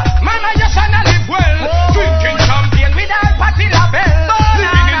 Mama, you shall not live well. Drinking champagne without party label.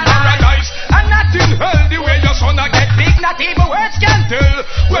 Living in paradise and not in hell. The way your son get big, not even words can tell.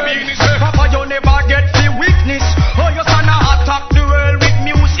 Where being is Papa, you never get the weakness. Oh, your son attack the world with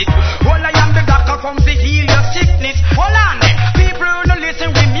music. Well, I am the doctor come to heal your sickness. Hold on, people no listen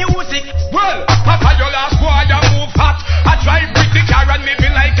with music. Well, Papa, your last boy, you move hot. I drive with the car and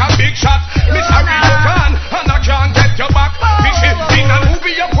living like a big shot. Me sorry you gone and I can't get you back. Me say in a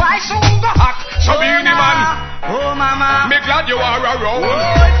movie your boy soon go hot. So be the man. Oh mama, me glad you are around.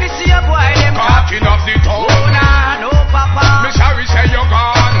 Oh, if you see a boy them talking of the town. Oh nah, no papa. Me sorry say you're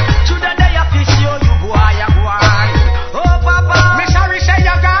gone. To the day of this you boy you gone. Oh papa, me sorry say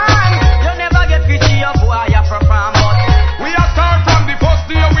you're gone. You never get to see your boy you perform. But we are start from the first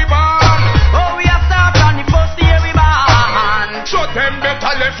day we born. Oh, we are start from the first day we born. So them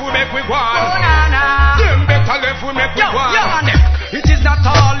better left we make we go on. Oh nah nah. Them better left we make we go on. It is not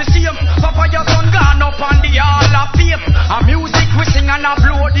all the same. Papa, your son gone up on the hall of fame. A music we sing and a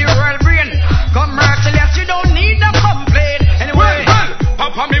blow the real brain. Come merciless, you don't need to complain. Anyway, well,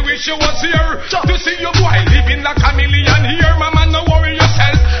 Papa, me wish you was here to see your boy living like a million here. Mama, no worry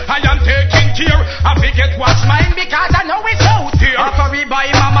yourself, I am taking care. I forget what's mine because I know it's out here. After we buy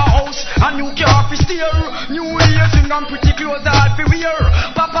mama house, a new car for steer. New year, sing and pretty clothes all for wear.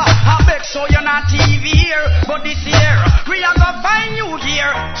 Papa, I beg so you're not TV here. But this year, we are gonna find you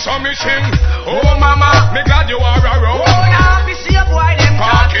here. So me sing, oh mama, me glad you are around. Oh nah, we see a boy them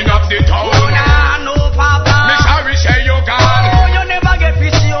talking up the town. Oh nah, no papa. Me sorry say you gone. Oh, you never get to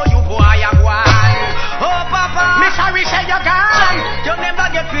see you boy you gone. Oh papa, me sorry say you gone. You never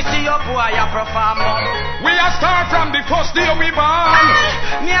get to see your boy you perform. We are start from the first day we born.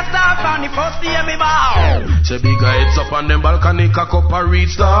 Me a start from the first day we born. Say big heads up on them balcony, cock up a read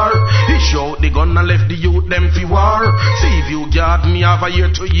star. He shot the gun and left the youth them fi war. See if you guard me have a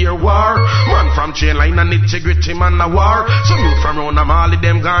year-to-year war. Man from chain line and integrity man a war. Some youth from round a Mali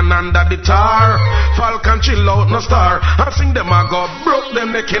them gone under the tar. Falcon chill out no star. I sing them a go broke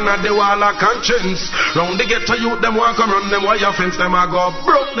them neck in the wall of conscience. Round the ghetto youth them want come run them wire fence. Them a go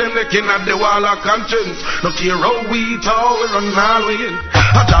broke them neck in the wall of conscience. No care how we talk we run all we in.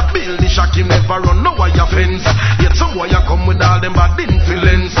 I just build the shack him never run no wire fence. Yet some boy a come with all them bad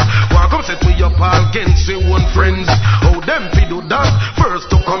influence. Want come set we up all against your own friends. How them fi do that?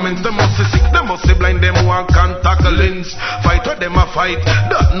 First to comment them must be sick, them must be blind, them want contact lens. Fight with them a fight,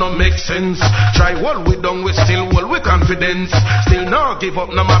 that no make sense. Try what we done, we still hold with confidence. Still not give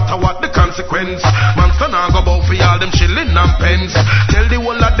up no matter what the consequence. Monster now go bout for all them shilling and pence. Tell the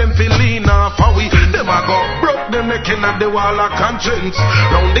whole of them feel lean off how we. Them a go broke them neck in at the wall of conscience.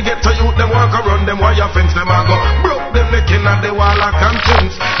 Round the ghetto youth them walk around them wire fence. Them a go broke them neck in at the wall of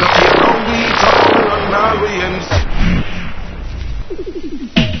conscience. No care how we talk, we run all we ends.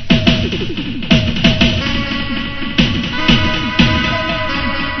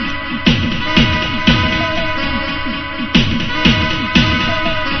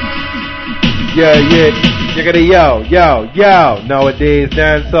 Yeah, you gotta yo. Nowadayz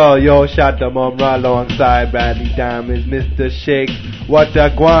Dancehall, yo, shot the mom right alongside Bradley Diamonds, Mr. Shakes, what a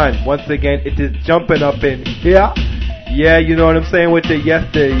guan. Once again, it is jumping up in here. Yeah, you know what I'm saying with the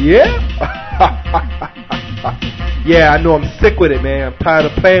yesterday, yeah? Yeah, I know I'm sick with it, man. I'm tired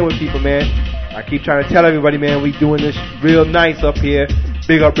of playing with people, man. I keep trying to tell everybody, man, we doing this real nice up here.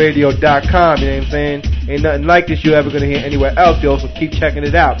 BigUpRadio.com, you know what I'm saying? Ain't nothing like this you ever gonna hear anywhere else, yo, so keep checking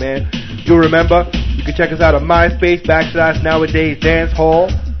it out, man. Do remember, you can check us out on MySpace, /Nowadayz Dancehall.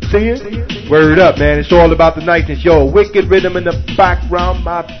 See it? Word up, man. It's all about the niceness. Yo, wicked rhythm in the background,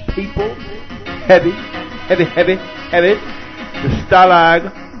 my people. Heavy. The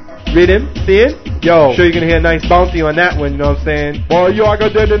stalag rhythm, see it? Yo, sure you're gonna hear a nice bounty on that one, you know what I'm saying? Boy, yo, I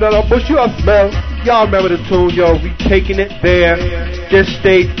got that another push you up, smell. Y'all remember the tune, yo, we taking it there. Just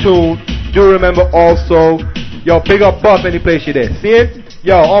stay tuned. Do remember also, yo, big up Buff any place you there, see it?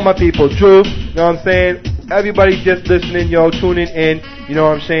 Yo, all my people, Drew, you know what I'm saying? Everybody just listening, yo, tuning in, you know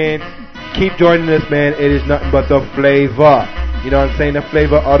what I'm saying? Keep joining us, man. It is nothing but the flavor. You know what I'm saying? The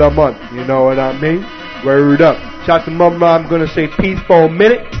flavor of the month. You know what I mean? Word up. Shout to Mama. I'm going to say peace for a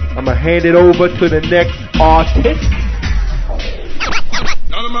minute. I'm going to hand it over to the next artist.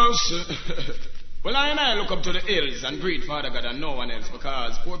 No mercy. Well, I look up to the hills and breathe Father God and no one else,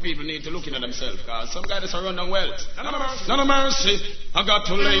 because poor people need to look into themselves, because some guys are running wealth. None of mercy. I got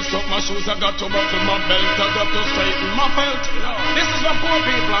to lace up my shoes, I got to buckle my belt, I got to straighten my belt. This is for poor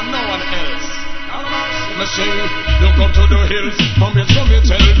people and no one else. Me sing, look up to the hills, from it so me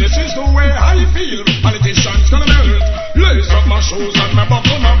tell, this is the way I feel. Politicians gonna melt. Lace up my shoes and my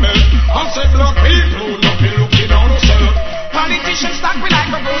buckle my belt. I say black people, not be looking on themselves. Politicians talk me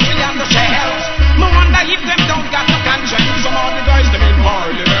like a grocery on the shelves. No wonder if them don't got no conscience. Some of the guys them in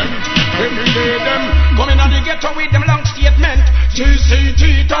parliament, every day them coming out the ghetto with them long statement.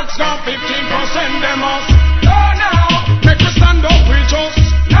 GCT tax now 15%, them us. No, make me stand up with us.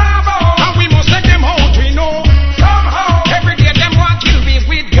 And we must take them out, we know. Somehow, every day them want kill me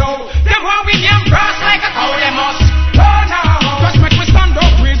with go. Them want we damn brass like a cow, them us. Just make me stand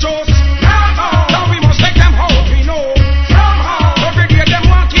up with us. And we must take them out, we know. Every day them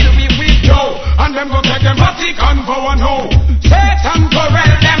want kill me with go. And them go take them Vatican for one hoe. Satan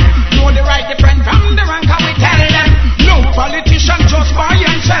corral them. Know the right different from the rank and we tell them. No politician just buy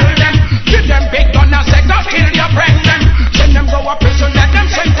and sell them. Give them big gun and say go kill your friend them. Send them go a prison, let them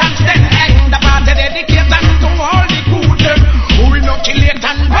sentence them. Hang the party dedicate and do all the good them. Who inoculate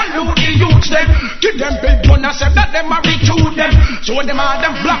and pollute the youths them. Give them big gun and say that them are recruit them. So them are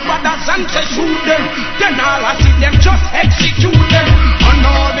them black brothers and say shoot them. Then all I see them just execute them. And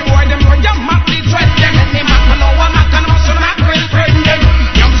all the boy them go you madly dread them. And they matter no one matter no so not real friend them.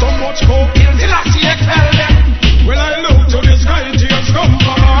 You have so much go kill till I see expel them. Well I look to the sky tears come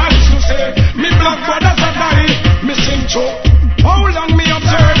from my eyes to say me black brothers are dying. Me sing choke. How long me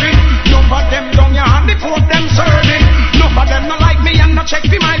observing? None of them down your hand before them serving. None of them not like me and not check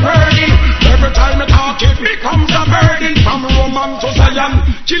for my burden. Every time I talk it becomes a burden. From Roman to Zion,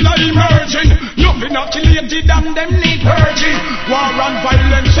 killer emerging. Nothing accumulated and them need purging. War and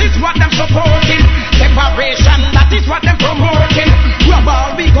violence is what them supporting. Separation, that is what them promoting. Grab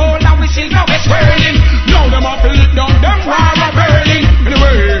all we go now we see now it's burning. Now them up and lit down them war are burning.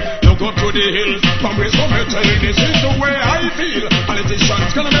 Anyway, look up to the hills. From where some tell this is the way I feel.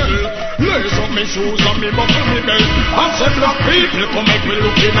 Politicians gonna melt. Lace up me shoes and me buckle me belt. And say black people come make me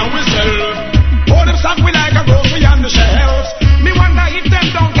look in and we sell. Pour them stock we like a grocery on the shelves. Me wonder if them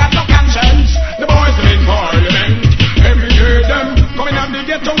don't got no conscience. The boys them in parliament. Every day them coming out the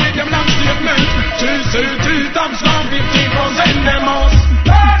ghetto with them long statement. GCT tax now 15% them us.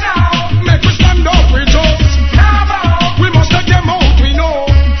 Make we stand up with us. We must take them out, we know.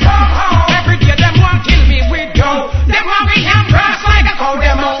 Every day them want kill me with go. Them want we can brass like a cow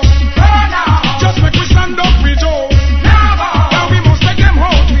them us. Just make we stand up with us. Now we must take them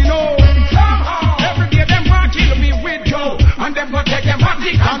out, we know. Every day them want kill me with go. And them go take them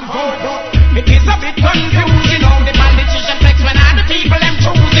Vatican for. It is a bit confusing how the politician flex when all the people them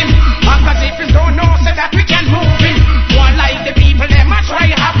choosing. Because if you don't know, say that we can move him. One like the people them a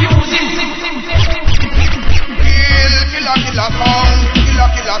try abusing. Killer sound,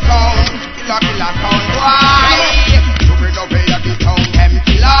 killer sound, killer sound. Why? To bring away the town them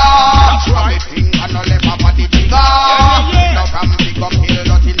killer. That's right. Thing and no left up at the trigger. Now from big up hill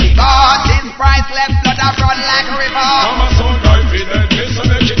not in the God. This priceless blood a run like a river. I'm a sound guy for dead, listen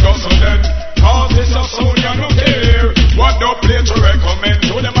let it go so dead. Cause this a sound you no care. What no play to recommend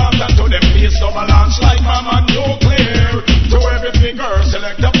to them after to them face no balance like my man no clear. To every figure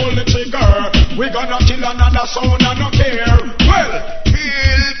select a pull the trigger. We gonna kill another sound and no care. Well,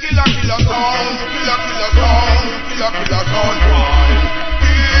 killer sound, killer sound, killer sound. Why?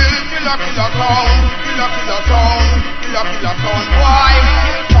 Killer sound, killer sound. Why?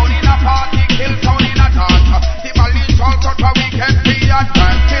 Kill sound in a party, kill sound in a dance. The Malish all cut a weekend free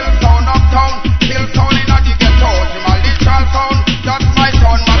advance. Kill sound uptown, kill sound in a the ghetto. The Malish all sound, that's my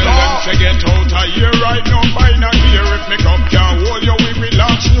sound, my sound. Well, let's get out of here right now, find a gear. If me come can't hold you, we will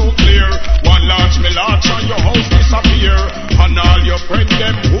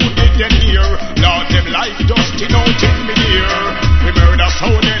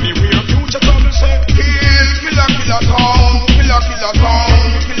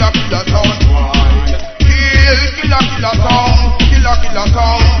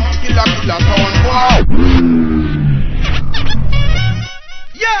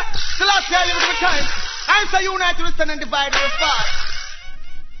say unite to stand and divide our fast.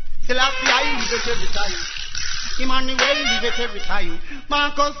 Till I see I leave it every time. Emmanuel leave it every time.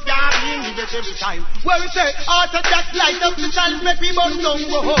 Marcus Garvey leave it every time. Where we say, out of that light up the chance, make me burn down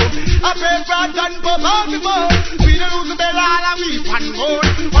go home. I pray for a ton for all before. We don't lose the bell all and we pan road.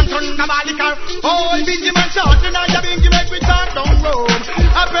 One ton of body car, oh, bingy man short, and I have bingy make we start down road.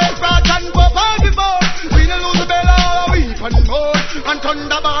 I pray for a ton for all before. We don't lose the bell all and we pan road. One ton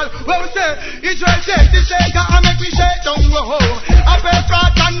of ball, where we say, Israel shake the shaker and make me shake down go home. I pray for a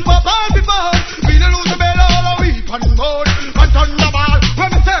ton for all before. We don't lose the bell all and we pan road. One ton of ball, where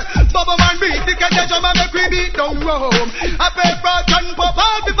we say, Bubba man beat the catch and make we beat down Rome. I pray for a ton for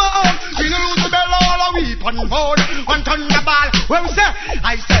all before. We don't lose the bell all and we pan road. One ton of ball, where we say,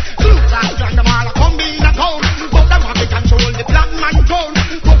 I say, blue class and the mall come in the town. But them have to control the black man throne.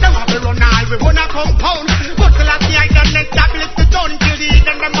 But them have to run all we wanna compound. But the last night done establish the town till the end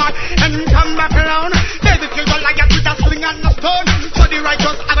of the mall and come back around. Baby kill the lion with a sling and a stone. So the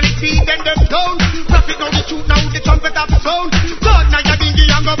righteous have a feed and them down. Profit now the truth now the trumpet of the sound. God now you dingy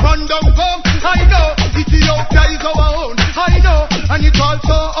and go run down home. I know Ethiopia is our own. I know and it's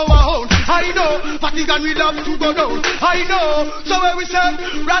also our own. I know Vatican we love to go down. I know so where we say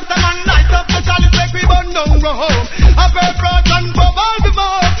Rastaman light up the chalice make we burn down go home. I pray for a ton for all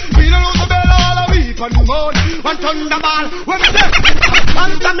before. We don't lose the bell all a week on the road. One thunderball where we say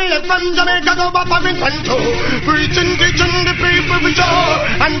answer me from Jamaica go up and Toronto. Preaching teaching the people we show.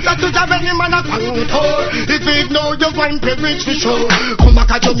 Answer to the any man a pang it all. If it know you find privilege to show. Come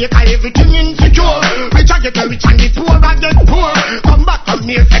back to Jamaica everything insecure. Rich a get rich and the poor a get poor. Come back from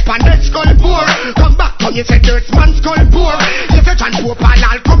me step and let's skull poor. Come back from you say dirt man skull poor. If you try poor pal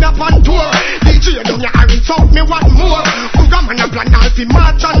I'll come up on tour. DJ down your iron south me want more. Booga man a plan I'll fi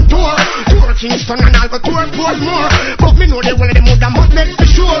march on tour. Tour Kingston and I'll go tour Portmore. But me know they will them mother must make for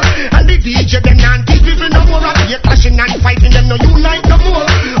sure. And the DJ them not give people no more. They clashing and fighting them no unite no more.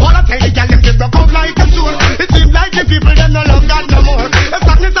 All I tell the gal them they broke out like a sword. It seems like the people them no love God no more. As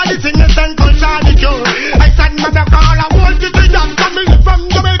long as I sing this and culture the cure. I said mother call I want to be done coming from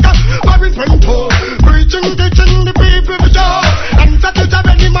Jamaica. Married from Tour. Preaching teaching the people for sure. And such as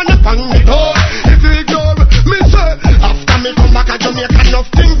any man upon the door. If you ignore me say after me come back to Jamaica enough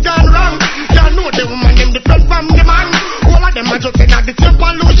things gone wrong. You know the woman them different from the man. All of them are just in the same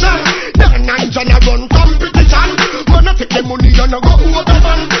pollution. Dan and John a run competition. Man a take the money and a go over the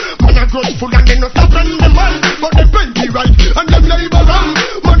man. Man a grudgeful and they no stop run the man. But they plenty right and them labor wrong.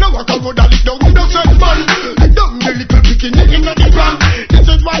 Man a walk a road a lick down the set man. Lick down the little bikini in the ground. This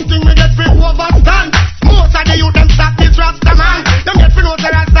is one thing we get free overstand. Most of the youth them stop this Rasta man. Them get free know the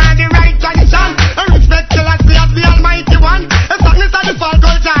Rasta the right tradition. And respect till I see as the Almighty One. As long as I the fall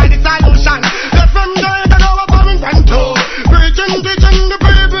culture and the solution. Get from there to know what I'm going to. Preaching, teaching the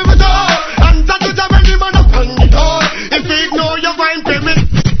people with all. And that is a very man upon the door. If you ignore your fine pyramid.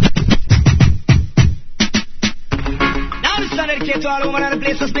 Now this is dedicated to all women and the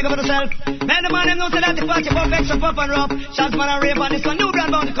place to speak up for yourself. Man, the man them know say that the party pop extra pop and rough. Shots man and rape and this one new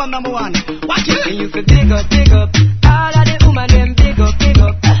brand bound to come number one. Watch it. And you feel big up, big up. All of the woman them big up, big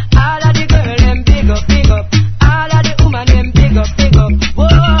up. All of the girl them big up, big up. All of the woman them big up, big up. Whoa,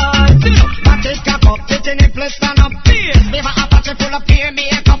 back it cock up, sitting in place stand up. Fierce, me have a party full of peer, me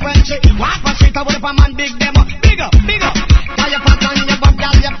a cup and shit. Walk a street with a man big them up, big up, big up. Got your fat on your butt,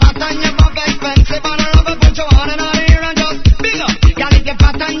 got your fat on your butt, expensive and a rubber put your on and on here and just big up. Got your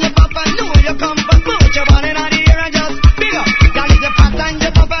fat on your butt and know you come from put your on and on here and just big up. Got your fat on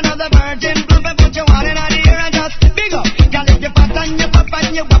your butt and other virgin group and put your on and on here and just big up. Got your fat on your butt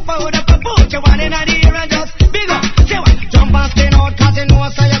and your butt out up and put your on and on here and just big up. Say what? Jump and spin out cause you know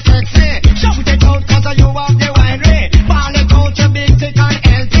so you're sexy. Shout it out cause you have the wine ray. Ball it out your big thick and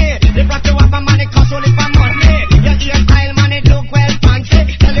healthy. They brought you up a money cause only for money. Your hairstyle man it look well fancy.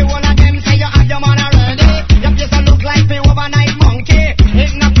 Tell you all of them say you have your man already. Your face a look like the overnight monkey.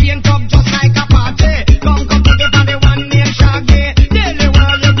 It's not paint up just like a party. Come to the from the one named Shaggy. Daily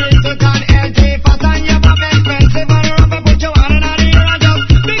world you big thick and healthy. Fat on your butt expensive and rubber put you on and on here and just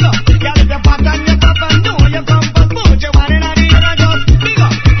big up. Girl if you fat on your butt and know you come from put you on and on here and just big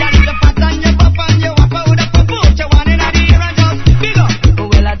up. Girl if you fat on your butt and you up out up and put you on and on here and just big up.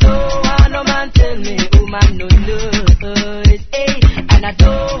 Well I don't want no man tell me woman no love it, eh. And I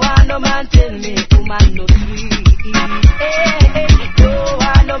don't want no man tell me woman no sweet, eh. Don't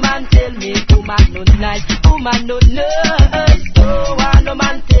want no man tell me woman no nice, woman no nice. Don't want no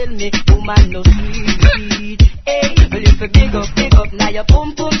man tell me woman no sweet, eh. Well if you big up, now your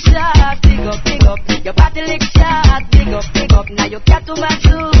pum pum shot. Big up, your body lick shot. Big up, now your cat to my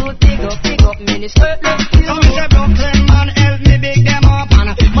suit. Big up, mini skirt look cute. So Mr. Brooklyn man help me big them up and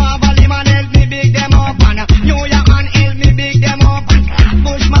Marvally man help me big them up and New York man help me big them up.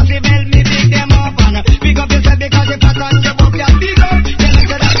 Bush massive help me big them up. Big up yourself because you fat on your book, you're big up. You know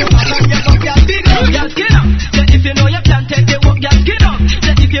that you fat on your book, you're big up. You're skin up. Say if you know you can take the work, you're skin up.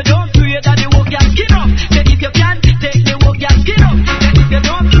 Say if you don't pray that the work, you're skin up. Say if you can take the work, you're skin up. Say if you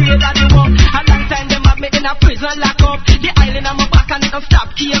don't pray that the work, a long time them have me in a prison lock up. The island on my back and it don't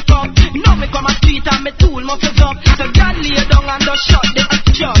stop keep up. Now me come a street and me tool muscles up. So God lay down and just shut the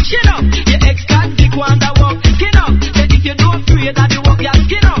judge. Skin up. The ex-convict one that walk. Skin up. Say if you don't pray that the work, you're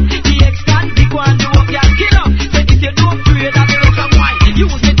skin up. The ex-convict one that walk, you're skin up. Say if you don't pray that the work, you're white.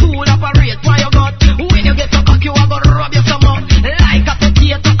 Use the tool operate for your gut. When you get so cocky, you are gonna rub your stomach. Like a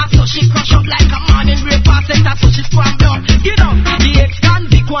potato, and so she crush up like a morning breakfast. And so she scramble up. Skin up. The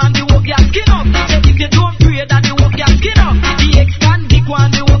ex-convict one that walk, you're skin up. Say if you don't pray that the work, you're skin up. The ex-convict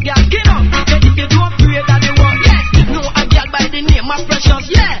one that walk, you're skin up. Say if you don't pray that the work, yes. No, a girl by the name of Precious,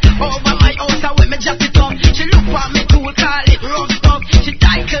 yeah. Over my house, I wear me jacket up. She look for me tool, call it rough stuff. She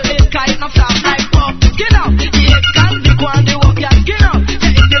title it, kind of soft like pop. Skin up. The ex-convict one that walk, you're skin up.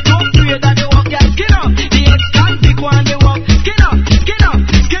 Say if you don't pray that the walk, you're skin up. The ex-convict one that walk, skin up, skin up,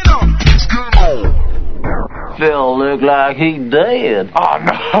 skin up, skin up. Phil look like he dead. Oh,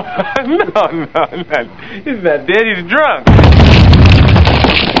 no. no. He's not dead, he's drunk.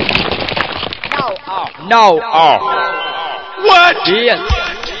 No. Oh. What? Yes.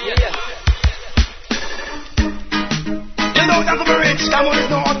 You know that's a rich, that one is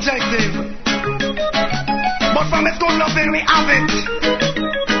no objective. But from its good loving we have it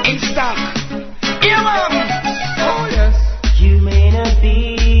in stock. Yeah, man. Oh, yes. You may not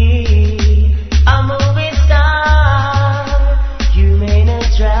be a movie star. You may not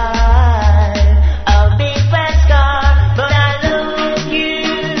drive a big fast car, but I love you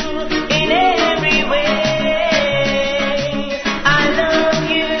in every way. I love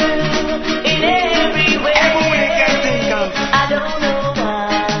you in every way. Every way you can think of. I don't know why.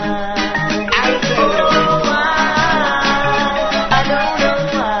 I'll tell you. I don't know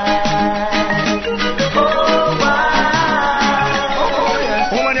why. Oh, why?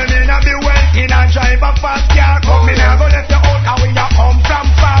 Woman, you may not be wealthy and drive a fast car, but me now go left you out and when you come from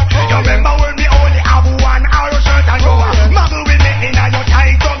far. You remember when me only have one arrow shirt and you muggle with me in your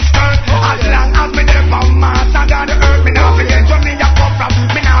tight up skirt. As long as me there from Mars and down the earth, me now forget where me you come from.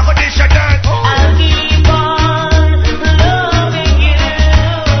 Me now go dish your dirt. I'll keep on loving you.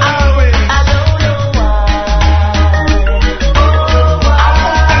 Always. I don't know why. Oh, why?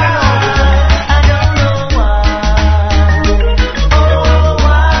 I don't know why. Oh,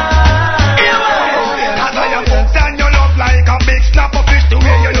 why? As I am hooked on your love like a big snap of fish. The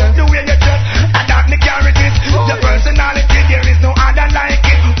way you look, the way you dress, and that me carry this. Your personality, there is no other like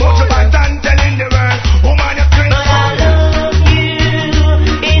it. But you bad and telling the world, woman you crazy. But I love you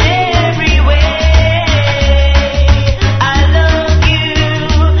in every way. I love you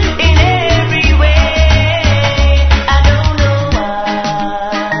in every way. I don't know why.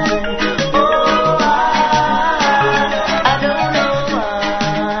 Oh, why? I don't know why.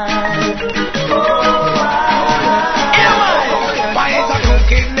 Oh, why? Why is a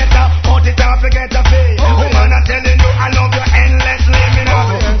crooked letter? Cut it off, forget the pay. Woman, I'm telling you, I love you endlessly. Me now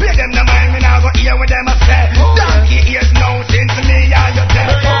go pay them the mind, me now go hear what them a say. Donkey ears now since me and you dead.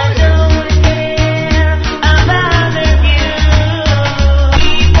 But I don't care about you.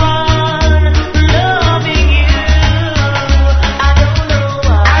 Keep on loving you. I don't know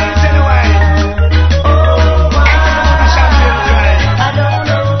why. I'll tell you why. Oh, why? I shall feel right. I don't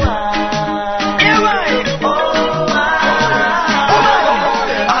know why. Yeah, why? Oh, why?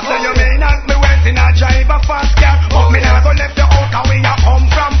 I say you may not be wealthy, not drive a fast car, but me now go left you out and where you come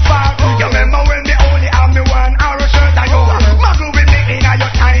from far. You remember when me only have me one arrow shirt and you muggle with me in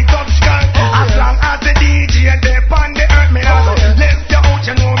your tight up skirt. As long as the DJ they on the earth, me now go left you out,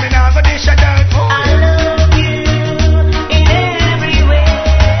 you know me now go dish your dirt. I love you in every way.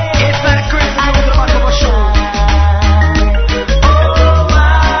 It's like Christmas on the back of a show. Oh,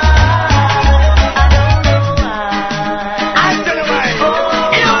 why? I don't know why. I'll tell you why.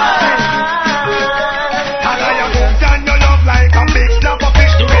 Yeah, why? As I am hooked on your love like a big snap of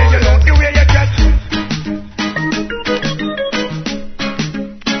fish. The way you look, the way you dress.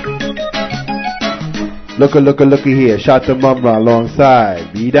 Looky here. Shot the Mumra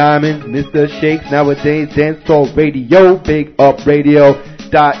alongside B Diamond, Mr. Shakes, Nowadays Dancehall Radio, Big Up Radio.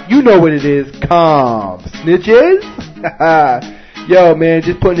 You know what it is, com. Snitches? Yo, man,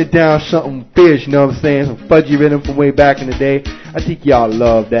 just putting it down something fierce, you know what I'm saying? Some fudgy rhythm from way back in the day. I think y'all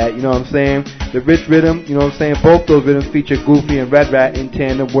love that, you know what I'm saying? The rich rhythm, you know what I'm saying? Both those rhythms feature Goofy and Red Rat in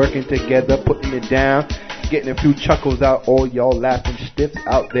tandem, working together, putting it down, getting a few chuckles out, all y'all laughing stiffs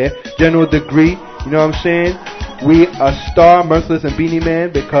out there. General Degree, You know what I'm saying? We are Star, Merciless, and Beanie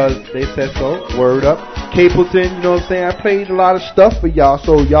Man because they said so. Word up. Capleton, you know what I'm saying? I played a lot of stuff for y'all,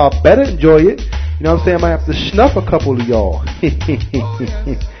 so y'all better enjoy it. You know what I'm saying? I might have to snuff a couple of y'all. You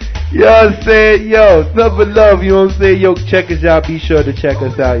know what I'm saying? Yo, snuff of love, you know what I'm saying? Yo, check us out. Be sure to check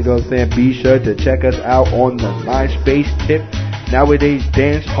us out. You know what I'm saying? Be sure to check us out on the MySpace tip. Nowadayz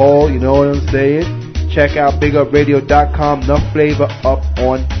Dancehall, you know what I'm saying? Check out bigupradio.com. Enough flavor up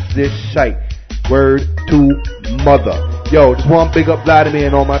on this site. Word to mother. Yo, just one big up Vladimir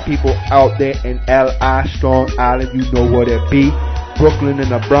and all my people out there in L.I. Strong Island. You know what it be. Brooklyn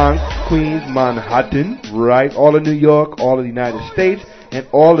and the Bronx, Queens, Manhattan, right? All of New York, all of the United States, and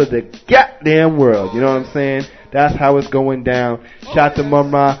all of the goddamn world. You know what I'm saying? That's how it's going down. Shout to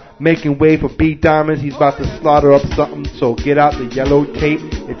Mumra, making way for B Diamonds. He's about to slaughter up something, so get out the yellow tape.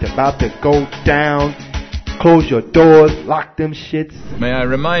 It's about to go down. Close your doors, lock them shits. May I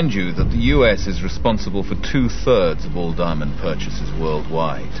remind you that the US is responsible for 2/3 of all diamond purchases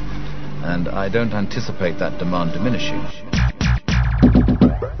worldwide, and I don't anticipate that demand diminishing.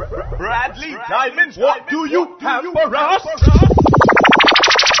 Bradley Diamonds, what do you have for us?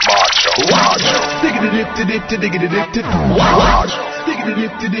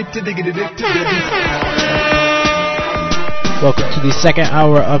 Welcome to the second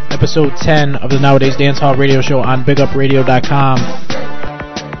hour of episode 10 of the Nowadayz Dancehall radio show on bigupradio.com.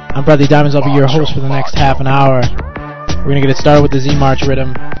 I'm Bradley Diamonds. I'll be your host for the next half an hour. We're going to get it started with the Z-March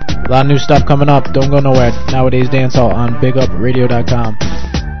rhythm. A lot of new stuff coming up. Don't go nowhere. Nowadayz Dancehall on bigupradio.com.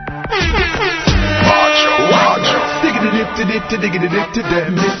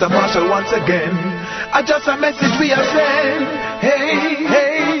 Mr. Marshall once again. I just a message we are send. Hey,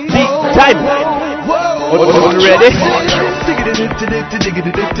 hey, What ready?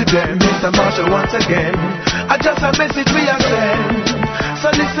 Mr. Marshall once again. I just a message we are send. So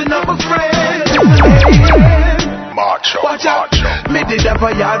listen up, my friend. Watch out. Me did have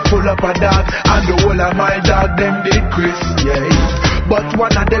a yard full of a dog, and the whole of my dog them did Chris, yeah. But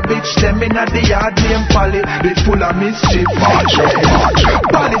one of the bitch them in the yard named Polly, they full of mischief.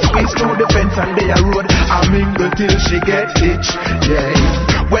 Polly squeezed through the fence and they a road, I mingle till she get itch, yeah.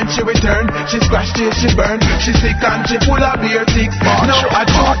 When she return, she scratch till she burn. She sick and she full of beer ticks. Now I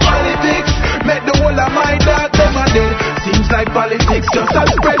do politics, make the whole of my dog them a dead. Seems like politics just a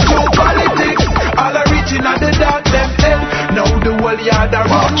spread through politics. All are reaching at the dog them head. Now the whole yard are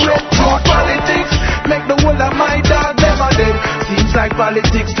run red through politics. Make the whole of my dog them a dead. Seems like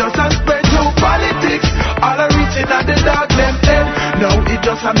politics just a spread through politics. All are reaching at the dog them head. Now it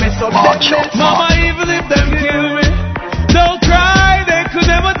just a mess up them head. Mama, even if them kill me, don't cry, they could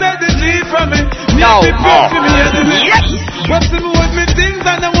never take the G from me. Me have to pray to me enemy. What's the move with me things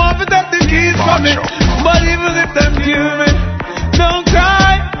and they want to take the keys from me. But even if them kill me, don't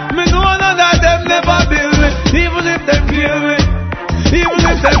cry, me know none of them never build me. Even if them kill me, even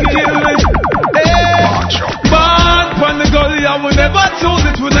if them kill me. Hey, born from the gully, I will never choose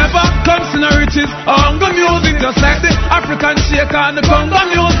it. Will never come to no riches. Hunger music, just like the African shaker and the Congo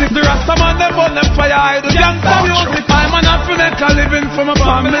music. The Rasta man, them burn them fire, I do gangsta music. I'm an African living for my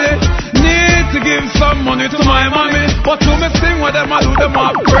family. Need to give some money to my mommy, but to me sing what them I do, them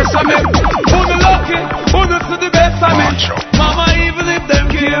have pressure me. Who me lucky, who me to the best of me. Mama, even if them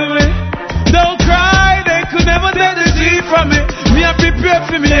kill me, don't cry, they could never take the G from me. Me have prepared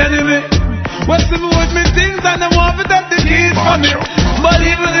for me enemy. What's the move with me things and they want to take the keys from me. But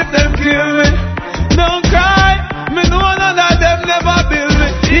even if them kill me, don't cry, me know none of them never build me.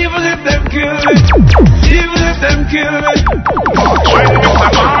 Even if them kill me, even if them kill me. When Mr.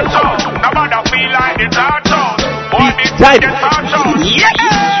 Marshall, nobody feel like it's our town. Boy, this is our town.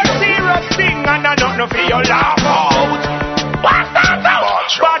 Yeah, serious thing and I don't know if you laugh out. What's that out?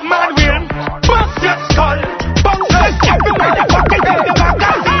 Bad man will bust your skull. Bounce every motherfucking day you back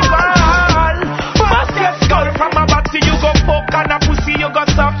at the wall. Bust your skull from a body you go fuck and a pussy you go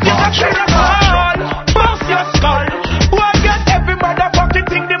suck. You got to the wall. Bust your skull. Boy, get every motherfucking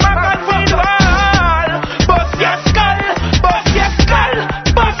thing the man can feel wall. Bust your skull. Bust your skull.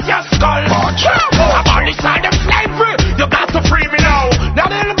 Bust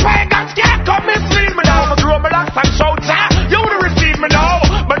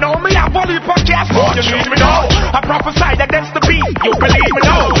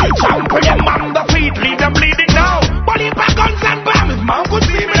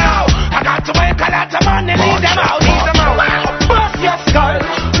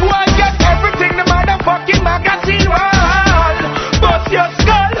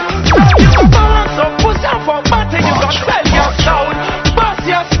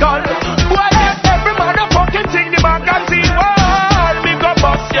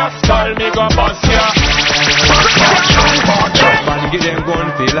them gun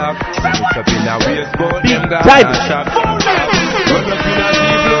feel up. It's up in a waist, but them got time. a shot. Run up in a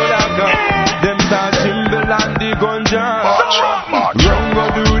deep load of gun. Them start tremble and the gun jam. Run go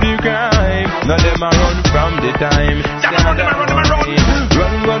do the crime. Now them a run from the time. Stand up, run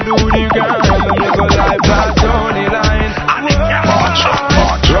go do the crime. Them go life pass down the line.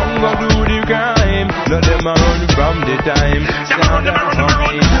 Run go do the crime. Now them a run from the time. Stand up,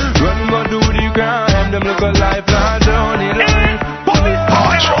 run go do the crime. Them look a life pass down the line.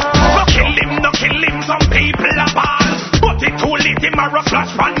 No kill him, some people are bad. But it too late, him a rough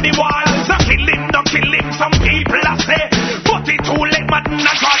flash from the wall. No kill him, some people are say. But it too late, man,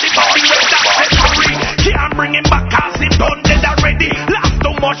 I got it on with that sorry. Can't bring him back, cause him done dead already. Last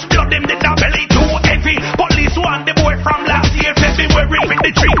too much blood, him did a belly too heavy. Police want the boy from last year, February. With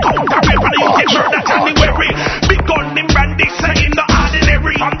the 3 counter rape and the UK murder January. Big gun him brandy, saying the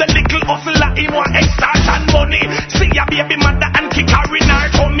ordinary. From the little hustler, he want extortion money. See a baby mother and kick her in her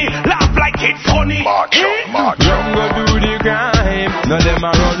tummy. Laugh like it's funny. Run go do the crime. Now them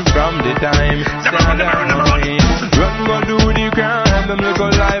a run from the time. Stand up, run go do the crime. Them look a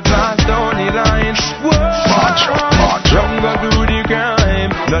life last down the line. Run go do the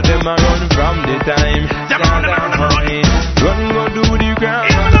crime. Now them a run from the time. Stand up, run go do the crime.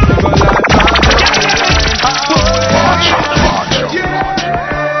 Them look a life last down the line.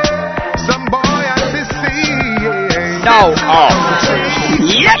 Some boy I see. No.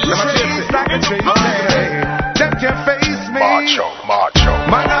 Yes. Them can face me. Macho.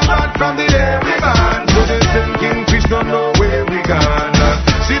 Man, I'm out from the dairy man. So the same kingfish don't know where we gone.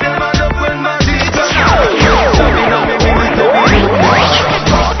 See them add up when my teeth are gone. Coming on me military.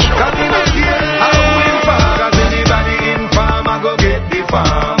 Coming up here, I win far. Cause anybody in farm, I go get the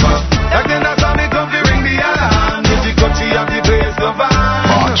farmer. Like then that's how me come to ring the alarm. If the country of the place go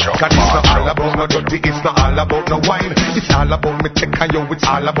van. Cause it's not all about no dirty, it's not all about no wine. It's all about me tech and yo, it's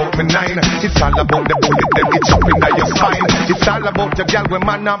all about me nine. It's all about the bullet, them it's up in your spine. It's all about the girl when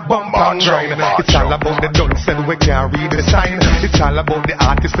man a bump and grind. It's all about the dunce and we can't read the sign. It's all about the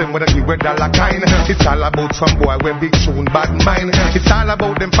artist and with a give a dollar kind. It's all about some boy with big tune, bad mind. It's all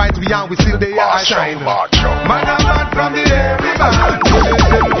about them fights we are, we still they are shine. Man a man from the dairy man. So the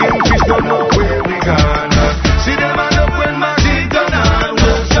same kingfish don't know where we gone. See them add up when my teeth done on.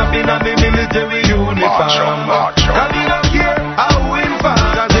 We'll stop in a me military uniform. Cause we don't care how we farm.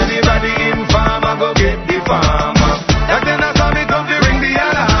 Cause anybody in farm I go get the farm. Like then that's how me come to ring the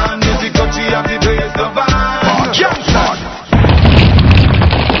alarm. If the country of the place go van. Johnson.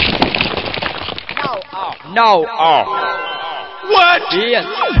 No. What? Yes.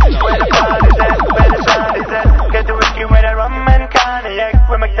 Where the sun is at. Get the whiskey with a rum and cognac.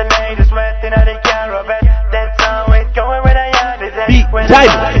 We make the ladies sweat in the caravan. That's how it's going where the yard is at. Where the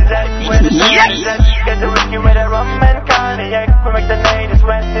sun is at. Where the sun is at. Get the whiskey with a rum and cognac. We make the ladies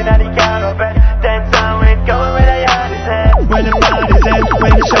sweat in the caravan. That's how it's going where the yard is at. Where the party's at.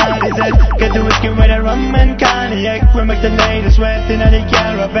 Where the sun is at. Get the whiskey with a rum and cognac. We make the ladies sweat in the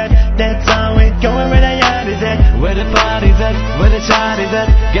caravan. That's how it's going where the yard is at. Where the party's at. Where the sun is at.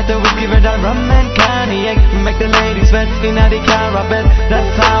 Get the whiskey with a rum and cognac. Make the ladies sweat in the caravan.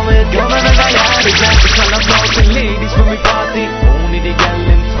 That's how it goes when the yard is at. It's all about the ladies when we party. Only the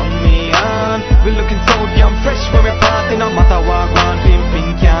gallon from me on. We're looking so damn fresh when we party. No matter what one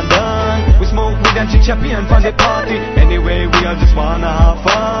pimping can done. We smoke weed and chit champion for the party. Anyway, we all just wanna have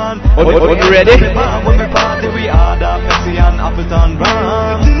fun. What you ready? When we party, we are the Pepsi and Appleton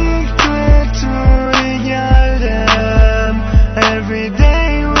rum. Every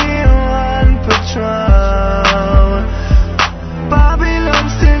day we on patrol. Babylon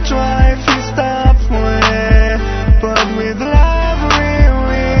still try to stop way, but with love we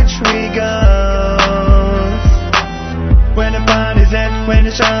reach we go. When the party's at, when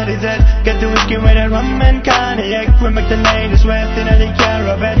the shot is at, get the whiskey with a rum and cognac. We make the ladies sweat in the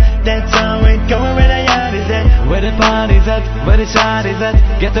caravan. That's how it going where the yard is at. Where the party's at, where the shot is at,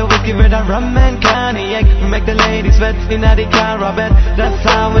 get the whiskey with a rum and cognac. We make the ladies sweat in the caravan. That's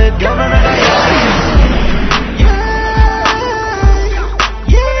how it going where the yard is at.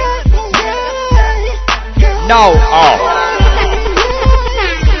 No.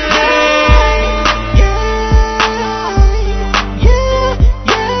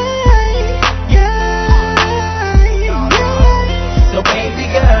 So baby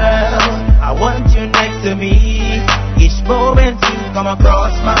girl, I want you next to me. Each moment you come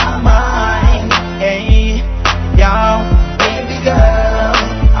across my mind. Hey, yo, baby girl,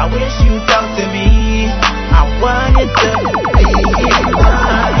 I wish you talk to me. I want you to be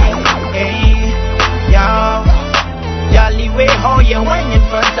mine. Hey, yo,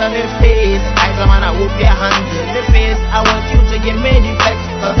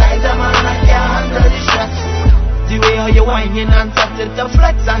 you whining and touch it, the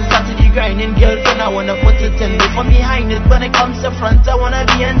flex and touch it, you grinding, girl, and I wanna put it in me from behind it. When it comes to front, I wanna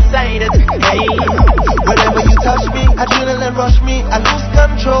be inside it. Hey, whenever you touch me, adrenaline rush me, I lose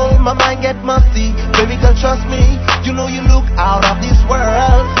control, my mind get musty. Baby girl, trust me, you know you look out of this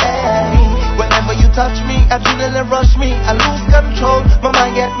world. Hey, whenever you touch me, adrenaline rush me, I lose control, my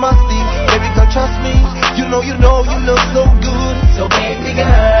mind get musty. Baby girl, trust me, you know you look so good. So baby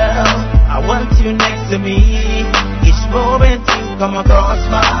girl, I want you next to me. Each moment you come across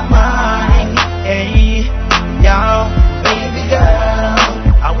my mind. Hey, yo, baby girl,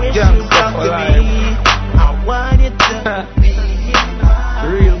 I wish you come to me. I want it to be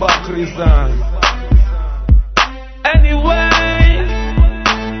real Bakri song. Anyway,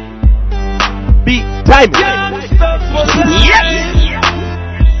 beat time. Yes.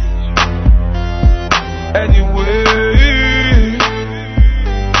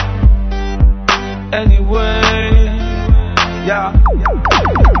 Anyway, yeah.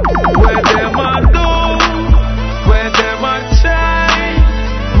 Where them I do, where them I shine,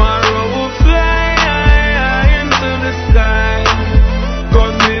 my road will fly into the sky.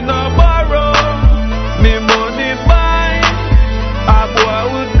 Gun me no borrow, me money buy, a boy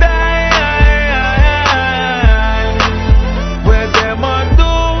will die. Where them I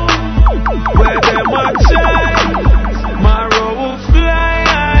do, where them I shine, my road will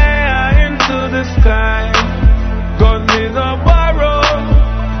fly into the sky. Gun me no borrow,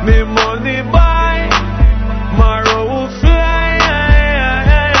 me money buy, my road will fly.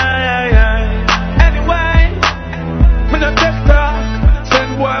 Anyway, me no take talk,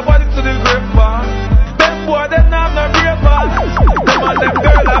 send boy body to the grave bar. Them boy them have no brave heart. Them and them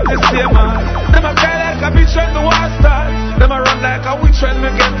girl have the same heart. Them a cry like a bitch when the war starts. Them a run like a witch when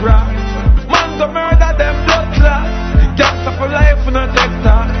me get robbed. Man go murder them blood clots. Gangsta for life we no take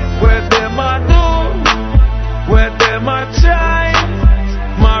talk. Where them a do, where them a try,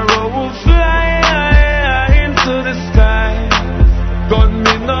 my road will fly into the sky. Gun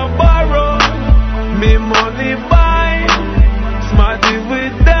me no borrow, me money buy, smarty we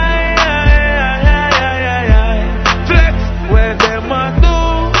die. Flex, where them a do,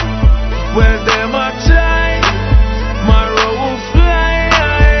 where them a try, my road will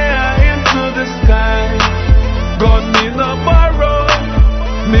fly into the sky. Gun me no borrow,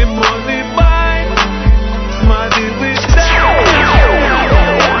 me money buy, smarty we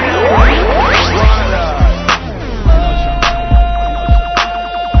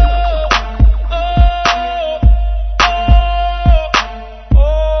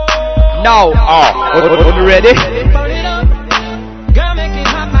Now, you ready? Burn it up, girl, make it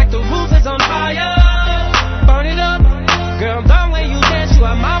hot like the roof is on fire. Burn it up, girl, the way you dance, you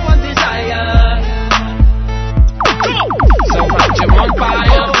are my one desire. So hot you on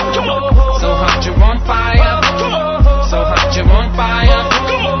fire, so hot you on fire, so hot you on fire,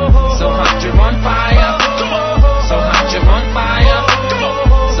 so hot you on fire, so hot you on fire,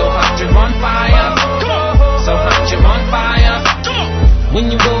 so hot you on fire, so hot you on fire. When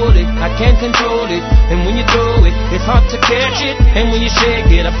you roll it, I can't control it. And when you throw it, it's hard to catch it. And when you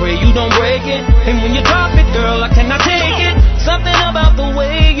shake it, I pray you don't break it. And when you drop it, girl, I cannot take it. Something about the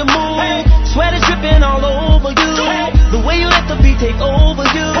way you move, sweat is dripping all over you. The way you let the beat take over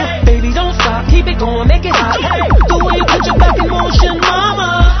you. Baby, don't stop, keep it going, make it hot. The way you put your back in motion,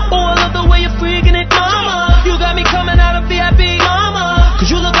 mama. Oh, I love the way you're freaking it, mama. You got me coming out of VIP, mama.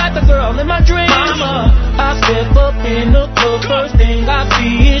 Cause you look like the girl in my dreams, mama. I step up in the club, first thing I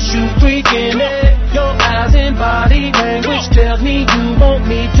see is you freaking it. Your eyes and body language tells me you want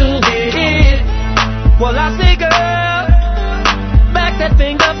me to hit it. Well, I say, girl, back that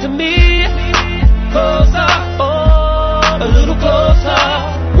thing up to me. Closer, oh, a little closer.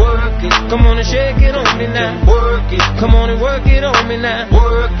 Work it, come on and shake it on me now. Work it, come on and work it on me now.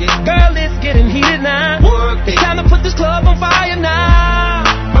 Work it, girl, it's getting heated now. Work it, it's time to put this club on fire now.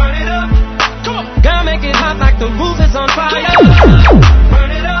 Burn it up, come on. Girl, make it hot like the roof is on fire.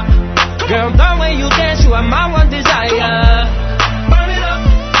 Burn it up, girl, the way you dance, you are my one desire. Burn it up,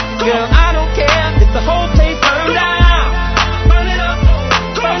 girl, I don't care if the whole place burned down. Burn it up,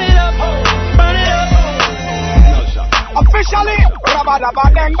 burn it up, burn it up. Officially,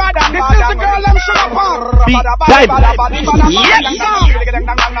 this is the girl them sugar pop. Beat time. Yes.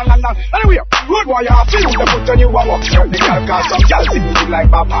 Anyway, good boy, you feel the put on you a walk. The girl cause some girl see you like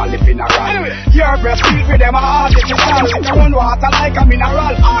Papa lifting a roll. Anyway, your breast feel with them hard. If you fall, it run water like a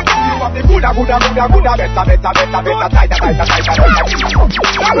mineral. You have the good, better, tighter.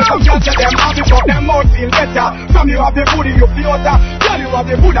 Some girls say them happy, but them mouth feel better. From you have the booty, you feel hotter. Girl, you have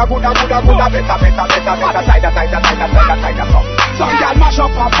the good, better, tighter. Some girl mash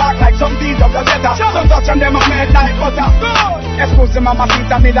up her back like some beans of the letter. Some touch and them a melt like butter. Excuse me,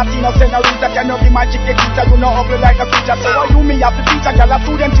 mamacita, me Latino senorita. Can you be my chiquitita? You know ugly like a creature. So why you me have to teach a girl a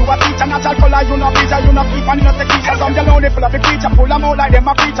student to a teacher? Natural color, you know preacher, you know keep and you know tequila. Some girl only full of the creature, pull them out like them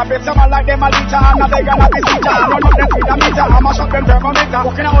a preacher. Face them out like them a leacher, and a beggar not be teacher. I don't know them with a meter, I'm a shot them thermometer.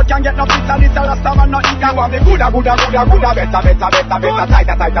 Walking out can get no pizza, this a rasta man not eater. Want me gooda, better, tighter,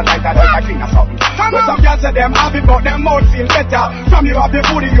 clean or something. But some girls say them happy, but them mouth feel better. From you have the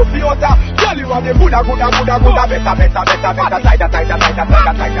booty, you feel hotter. Girl, you have the gooda, better, tighter,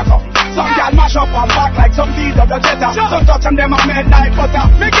 something. Some girl mash up and back like some beat of the jetta. Some touch and them a made like butter.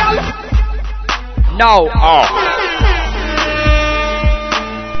 Me girl. No.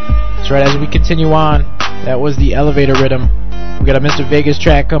 That's right, as we continue on, that was the elevator rhythm. We got a Mr. Vegas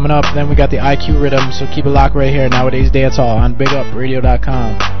track coming up, then we got the IQ rhythm, so keep it locked right here, Nowadayz Dancehall on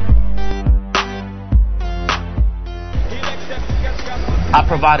BigUpRadio.com. I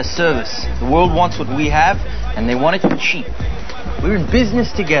provide a service. The world wants what we have, and they want it for cheap. We're in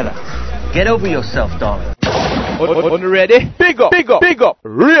business together. Get over yourself, darling. On ready? Big up,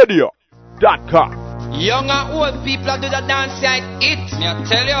 radio.com. Young and old people do the dance like it. Me I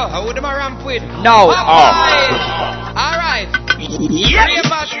tell you, how would them a ramp with? No. Alright.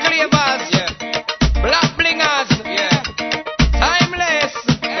 Clavers, yeah. Black blingers, yeah. Timeless,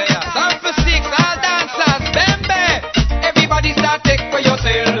 yeah. Sound for six, all dancers, bembe. Everybody start take for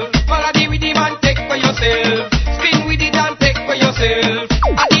yourself. Follow the rhythm and take for yourself. Spin with it and take for yourself.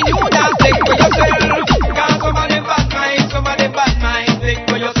 And the new dance take for yourself. Cause some of them bad mind, take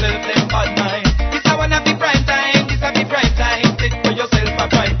for yourself, them bad mind. This a wanna be prime time, take for yourself a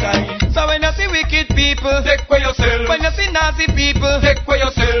prime time. So when you see wicked people, take for yourself. When you see nasty people, take for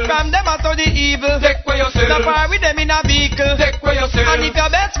yourself. From them out of the evil, take for yourself. So far with them in a vehicle, take for yourself. And if your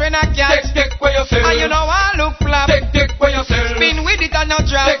best friend a cat, take for yourself. And you know I look flap, take for yourself. Spin with it and not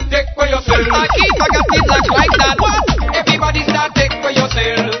drop, take for yourself. I keep a got it like that. What? Everybody start take for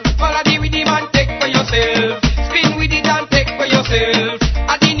yourself. Follow the rhythm and take for yourself. Spin with it and take for yourself.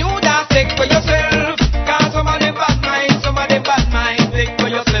 And the new dance take for yourself. Cause some of them bad mind, take for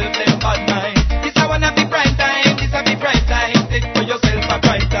yourself, them bad mind. This I wanna be prime time, take for yourself a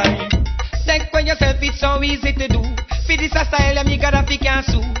prime time. Take for yourself, it's so easy to do. For this a style, me gotta pick and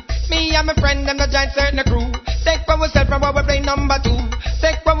sue. Me and my friend, them the giant certain crew. Take for yourself from where we play number 2.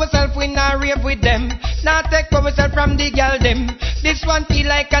 Take for yourself, we not rave with them. Now take for yourself from the girl them. This one feel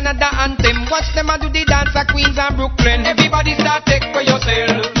like another anthem. Watch them a do the dance of Queens and Brooklyn. Everybody start take for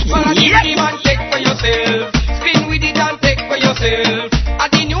yourself. Follow the rhythm and take for yourself. Spin with it and take for yourself. And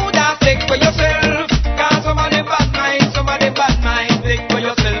the new dance take for yourself. Cause some of them bad mind, take for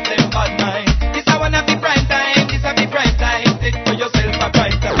yourself, them bad mind. This I wanna be prime time, take for yourself a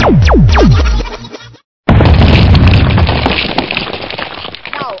prime time.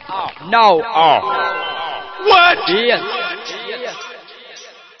 No. What? Yes.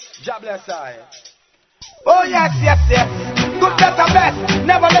 God bless I. Oh yes. Good, better, best.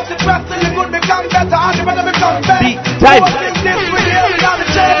 Never let it rest till the good become better and the better become best. Time. This with you without a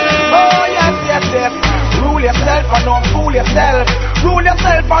change. Oh yes. Rule yourself and don't fool yourself. Rule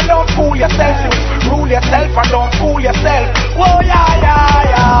yourself and don't fool yourself. Rule yourself and don't fool yourself. Oh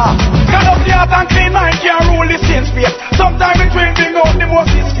yeah. Got up the heart and clean mind can't rule this in space. Sometimes it will bring out the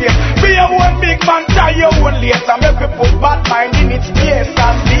most in space. Be your own big man, tie your own lace. And make you put bad mind in its place.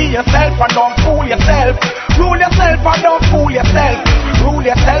 And be yourself and don't fool yourself. Rule yourself and don't fool yourself. Rule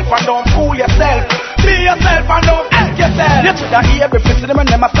yourself and don't fool yourself. Be yourself and don't help yourself. You should hear every piece of them and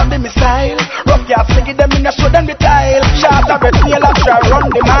them a study me style. Rough cats singing them in a show them the tile. Shots a red snail and try run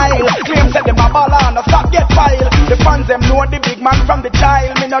the mile. Claim set them a ball and a stop get file. The fans them know the big man from the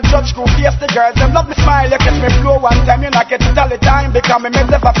child. Me no judge crew face the girls them love me smile. You catch me flow one time you not get it all the time. Because me mess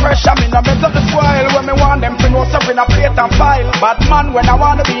up a pressure me no mess up the spoil. When me want them to know something a plate and file. But man when I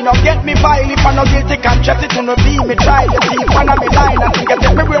wanna be no get me vile. If I no guilty conscious it no be me try. You see one of me line and think I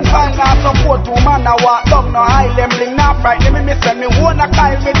take me brain fine. Now support to man I walk dog no high them bling now frighten me miss me wanna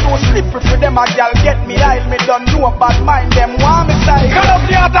Kyle me too slippery for them a gal get me aisle. Me don't know bad mind them want me style. Cut up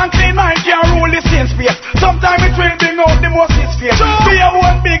the heart and clean mind can't rule this in space. Sometimes it will bring out the most in space. Be your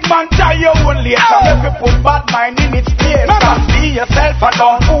own big man, tie your own lace. And if you put bad mind in its place. And be yourself and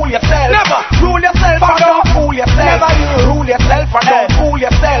don't fool yourself. Never rule yourself and don't fool yourself. Never rule yourself and don't fool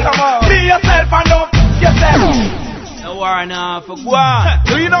yourself. Be yourself and don't fool yourself. No war enough for one.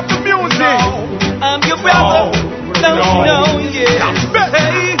 Clean up the music. I'm your brother. Don't you know, yeah.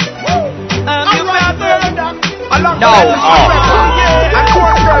 Hey, I'm your brother. No. And poor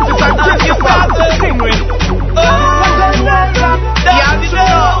girls is like Christmas. Sing with.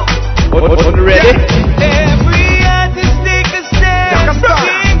 On ready? Every artist take a step.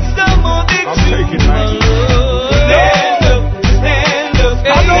 Bring some of it to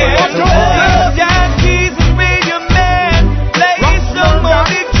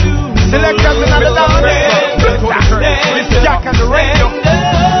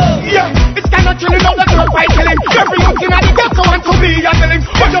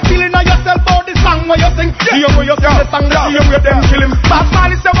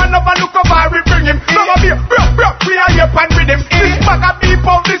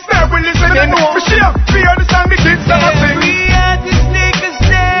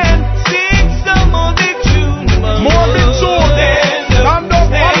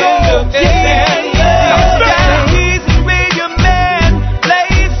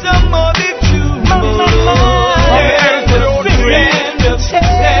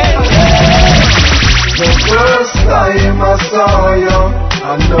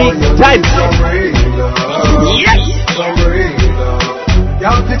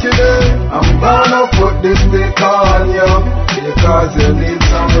because you need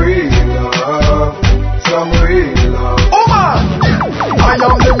some real love, some real love. Oh man, I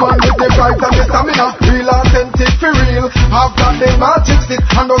am the man with the pride and the stamina, real authentic for real. I've got the magic stick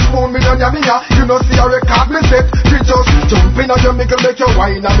and no spoon me on your mia. You know see a record me set. You just jump in on your mickle, make your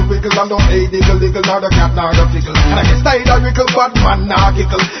wine and wiggle and don't hey diggle diggle, nor the cat nor the pickle. And I get style a wiggle, but man nah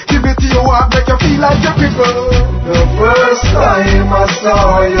gickle. Give it to your heart, make you feel like your people. The first time I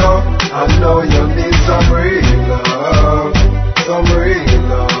saw you, I know you need some real love, some real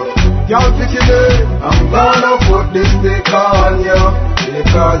love. Y'all pick it up. I'm gonna put this stick on you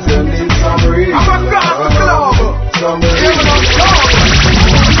because you need some real love. I'm across the globe. Some real love.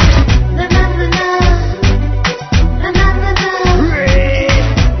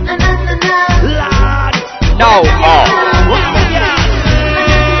 No.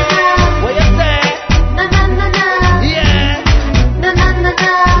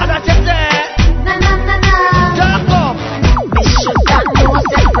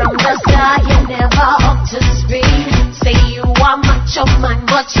 Man,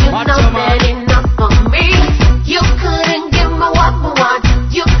 but you're not man enough for me. You couldn't give me what I want.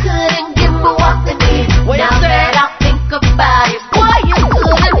 You couldn't give me what I need. Now that I think about it, boy, you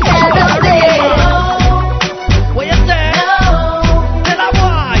couldn't handle it. What you say? No. Tell her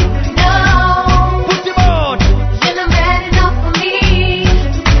why? No. Put him out. You're not man enough for me.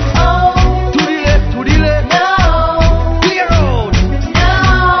 Oh. To the left, to the left. No. Clear out. No.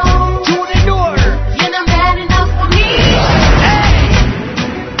 To the door. You're not man enough for me.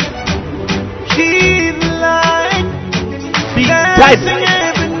 She's like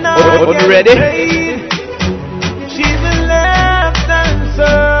Are you ready? She's a lap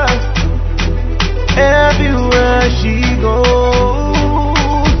dancer everywhere she goes.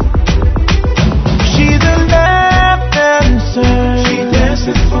 She's a lap dancer. She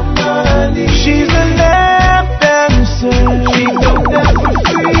dances for money. She's a lap dancer. She don't dance for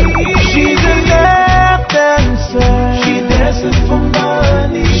free. She's a lap dancer. She dances for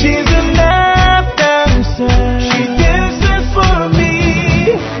money. She's a lap dancer. She dances for me.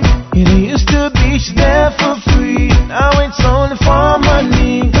 It used to be she's there for free. Now it's only for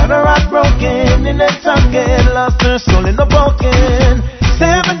money. Got her heart broken in that socket. Lost her soul in the broken.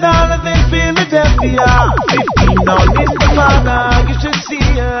 $7 in Philadelphia, $15 in Nevada. You should see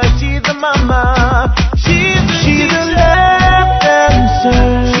her, she's a mama. She's a lap dancer.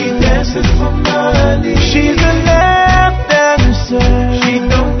 She dances for money. She's a lap dancer. She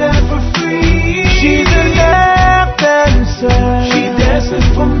don't dance for free. She's a lap dancer. She dances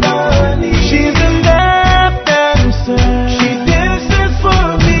for money. She's a lap dancer. She dances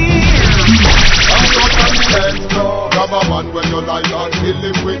for me. Grab a man when you like and kill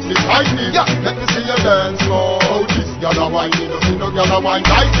him with the tiny. Yeah, let me see you dance more. Oh, this gal a wine, you know, see no gal a wine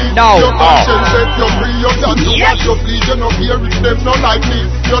like this. No. Your conscience set you free, you can do what you please. You know, hear it, them no like this.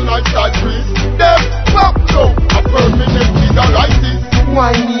 Your lifestyle freeze. Them pop no, a permanent figure like this.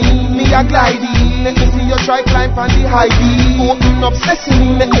 Whiny, me a glidey. Let me see you try climb on the high D. Open up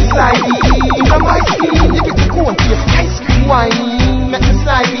sesame, make me slidey. In the my skin, you get the cone taste ice cream. Whiny, make me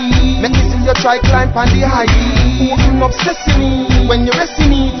slidey. Make me see you try climb on the high D. Open up sesame. When you rest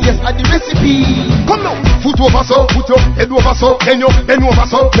in it, yes, at the recipe. Come now, foot over so, put your head over so, then you bend over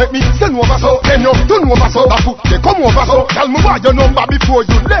so. Let me stand over so, then you turn over so. That foot, they come over so. Tell me what your number before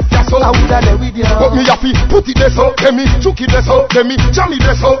you left your so. I would have with you. But me happy, put it there so. Let me chook it there so. Let me jam it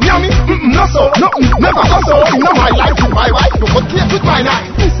there so. Yummy, no so, nothing, never go so. In my life with my wife, you could play with my life.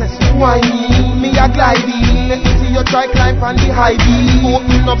 Princess, whiny, me a glidey. Let me see you try climb on the high D.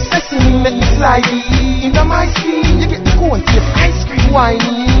 Open up sesame, let me slidey. In my skin, you get the cone taste ice cream.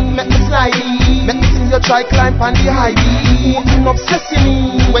 Whiny, make me slidey. Make me see you try climb on the high D. Open up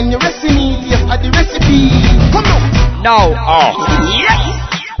sesame. When you rest in it, yes, at the recipe. Come on. No. Yes.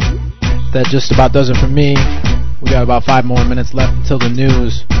 That just about does it for me. We got about 5 more minutes left until the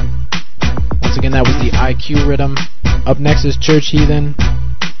news. Once again, that was the IQ Rhythm. Up next is Church Heathen.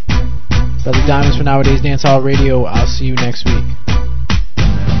 Brother Diamonds for Nowadayz Dancehall Radio. I'll see you next week.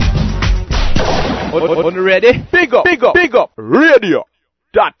 On the ready? Big up,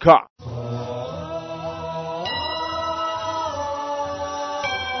 radio.com.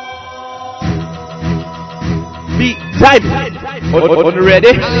 Beat time. On the ready?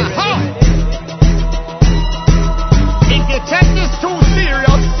 If you take this too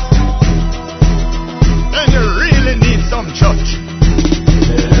serious, then you really need some church.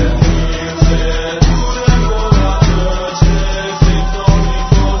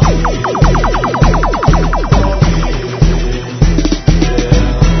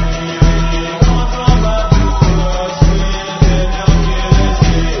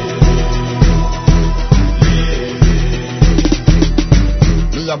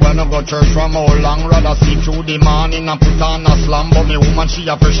 boy no go church from how long. Rather sleep through the morning and put on a slam. But me woman she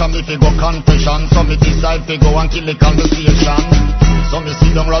a pressure me fi go confession. So me decide fi go and kill the conversation. So me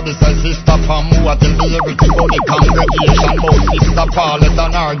sit down right beside Sister Pam, who a tell me everything about the congregation. About Sister Paulette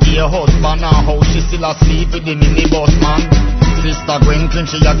and her gay husband, and how she still asleep with the minibus man. Sister Gwen claim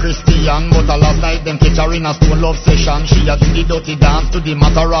she a Christian, but last night them catch her in a stone love session. She a do the dirty dance to the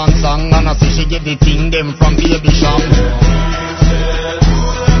Mataran song, and I say she get the thing them from Baby Sham.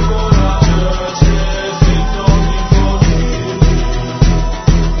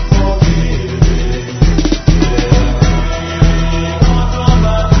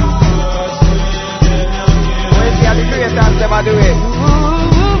 As them a do it.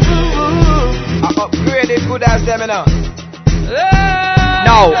 I upgrade it good as them now.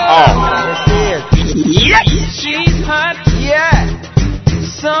 No. Yes. She's hot. Yeah.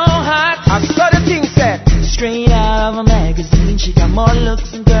 So hot. I saw the thing said. Straight out of a magazine. She got more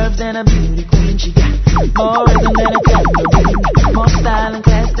looks and curves than a beauty queen. She got more rhythm than a tambourine. More style and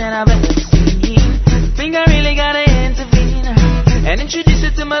class than I've ever seen. Think I really gotta intervene and introduce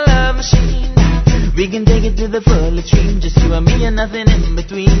her to my love machine. We can take it to the full extreme, just you and me and nothing in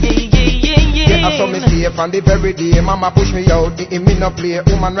between. Yeah, I saw me safe on the very day. Mama push me out, the me no play.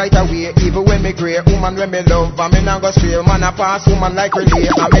 Woman right away, even when me grey. Woman when me love, and me not go stray. Man I pass, woman like relay.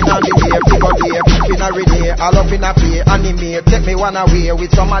 And me not delay, people day, in a relay. All up in a play, anime. Take me one away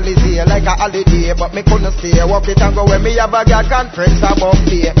with some Alizé, like a holiday. But me couldn't stay, walk it and go where me have a girl conference about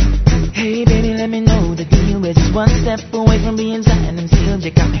play. Hey baby, let me know the deal. We're just one step away from being signed and sealed.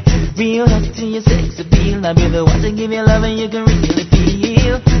 You got me real up to your sex appeal. I'll be the one to give you love and you can really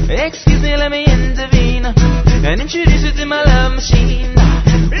feel. Excuse me, let me intervene and introduce you to my love machine.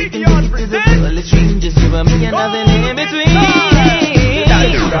 We can take it to the full extreme, just you and me and nothing in between.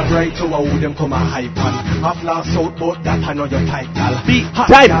 That right to how them come a hype on. Half last out, but that I know your title. Be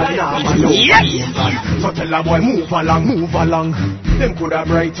type. Yes. So tell a boy move along. Them could have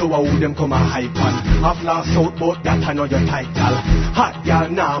right to how them come a hype on. Half last out, but that I know your title. Hot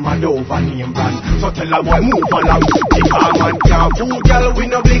girl, nah, my over name brand. So tell a boy move along. If a man can't fool girl, we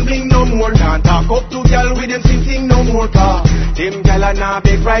no bling bling no more. Can't talk up to girl with them sing no more. Car them girl a nah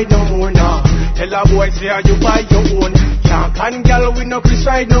beg right no more nah. Tell a boy say you buy your own. Can't can girl with no Chris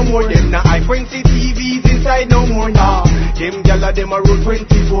ride no more. Them nah high-frequency TVs inside no more nah. Them girl a them a road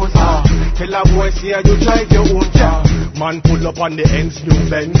 24 ah. Tell a boy say you drive your own car. Man pull up on the ends, new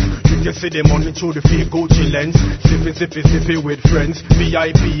Benz. You can see them money through the fake Gucci lens. Sippy with friends.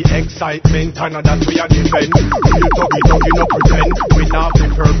 VIP excitement, and that's where you defend. Real talk, you no pretend. We not be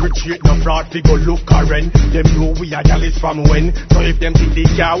perpetrate no fraud, we go look current. Them know we are gals from when. So if them think they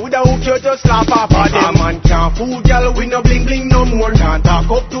can, woulda hook you just laugh off of them. Man can't fool girl, we no bling bling no more. Can't talk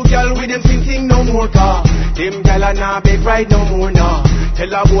up to girl with them sing no more. Car them gal a nah beg ride no more nah. Tell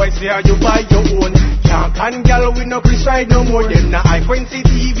a boy say you buy your own. Can't can girl with no Chris ride no more. Them nah high-frequency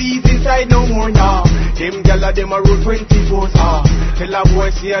TVs inside no more nah. Them gal a them a road 24 ah. Tell a boy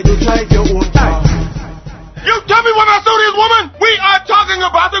say you drive your own car. You tell me what I saw this woman. We are talking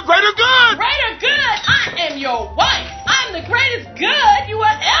about the greater good. Greater good? I am your wife. I'm the greatest good you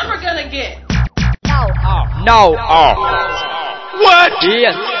are ever gonna get. No. What?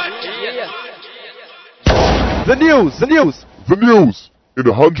 Yes. The news in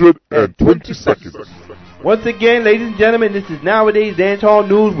 120 seconds. Once again, ladies and gentlemen, this is Nowadayz Dancehall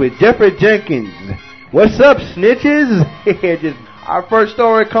News with Jeffrey Jenkins. What's up, snitches? Our first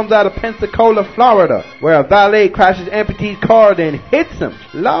story comes out of Pensacola, Florida, where a valet crashes amputee's car, then hits him.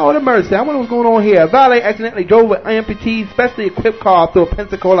 Lord of mercy, I wonder what's going on here. A valet accidentally drove an amputee's specially equipped car through a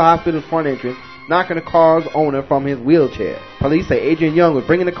Pensacola hospital's front entrance, knocking the car's owner from his wheelchair. Police say Adrian Young was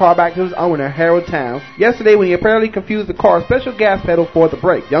bringing the car back to his owner, Harold Town, yesterday when he apparently confused the car's special gas pedal for the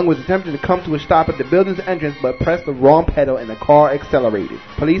brake. Young was attempting to come to a stop at the building's entrance but pressed the wrong pedal and the car accelerated.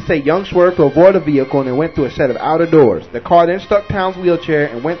 Police say Young swerved to avoid the vehicle and then went through a set of outer doors. The car then struck Town's wheelchair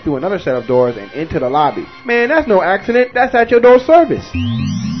and went through another set of doors and into the lobby. Man, that's no accident. That's at your door service.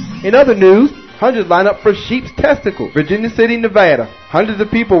 In other news, hundreds line up for sheep's testicles. Virginia City, Nevada. Hundreds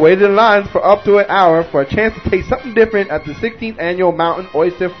of people waited in lines for up to an hour for a chance to taste something different at the 16th annual Mountain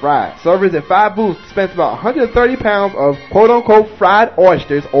Oyster Fry. Servers at 5 booths spent about 130 pounds of quote-unquote fried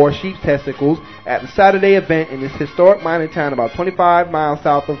oysters or sheep's testicles at the Saturday event in this historic mining town about 25 miles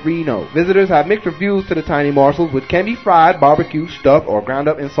south of Reno. Visitors have mixed reviews to the tiny morsels, which can be fried, barbecued, stuffed, or ground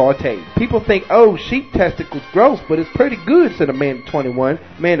up and sauteed. People think, oh, sheep testicles gross, but it's pretty good, said Amanda 21.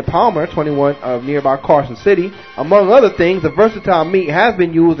 Amanda Palmer, 21, of nearby Carson City. Among other things, the versatile meat has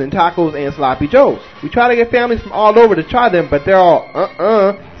been used in tacos and sloppy joes. We try to get families from all over to try them, but they're all,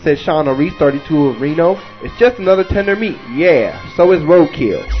 said Shauna Reese, 32 of Reno. It's just another tender meat. Yeah, so is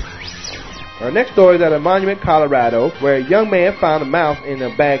roadkill. Our next story is at a Monument, Colorado, where a young man found a mouse in a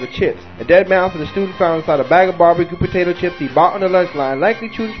bag of chips. A dead mouse that a student found inside a bag of barbecue potato chips he bought on the lunch line likely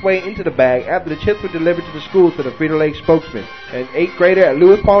chewed its way into the bag after the chips were delivered to the school, to the Frito-Lay spokesman. An 8th grader at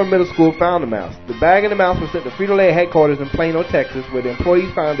Lewis Palmer Middle School found the mouse. The bag and the mouse were sent to Frito-Lay headquarters in Plano, Texas, where the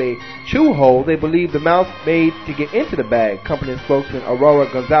employees found a chew hole they believe the mouse made to get into the bag, company spokesman Aurora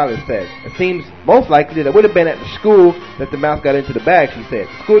Gonzalez said. It seems most likely that it would have been at the school that the mouse got into the bag, she said.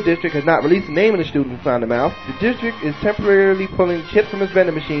 The school district has not released the name of the student who found the mouse. The district is temporarily pulling chips from its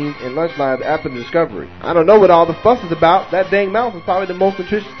vending machines and lunch lines after the discovery. I don't know what all the fuss is about. That dang mouse is probably the most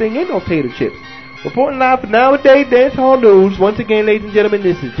nutritious thing in those potato chips. Reporting live for Nowadays Dancehall News, once again, ladies and gentlemen,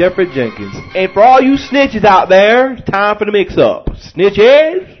 this is Jeffrey Jenkins. And for all you snitches out there, it's time for the mix-up.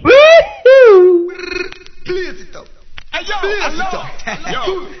 Snitches! Woo-hoo! Blaze it up. Hey, yo, blaze it up.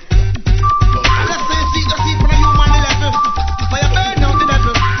 Yo. Let's say see for the human level. Fire burn down the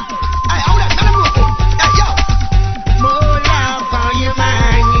devil. Hey, how that? Tell them more. Hey, yo. More love for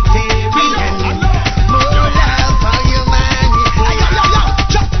humanitarian. More love for humanity. Hey, yo.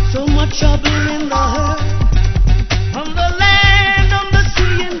 So much trouble in the hurt, on the land, on the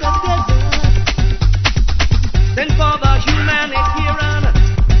sea, in the desert. Then for the humanitarian,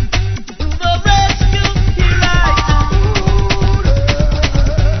 to the rescue, here I am.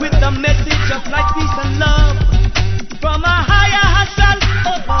 With the message of life, peace, and love, from a higher hustle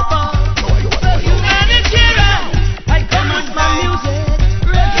up above. The humanitarian, I come with my music.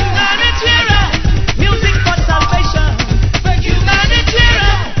 The humanitarian, music for salvation. The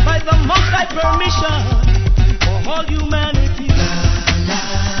humanitarian, by the Most High permission, for all humanity.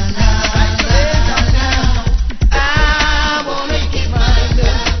 I wanna give my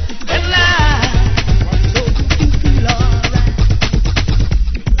love and life, so you can feel alright.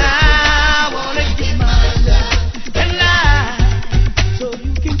 I wanna give my love and life, so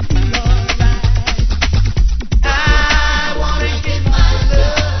you can feel alright. I wanna give my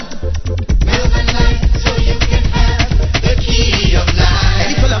love and life, so you can have the key of life.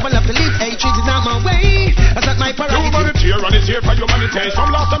 Any full of love to live, hatred is not my way. That's not my prerogative. Humanity, and it's here for humanity.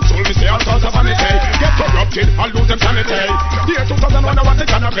 Some lost them soul, we say all sorts of vanity. Get corrupted and lose them sanity. The year 2001, what they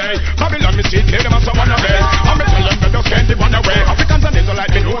gonna be? Babylon, me see, kill them as someone away. And me tell them they just can't run away. Africans and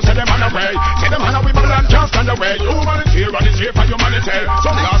Israelites, they don't say them on away. Say them on away, Babylon can't stand away. Humanity, and it's here for humanity.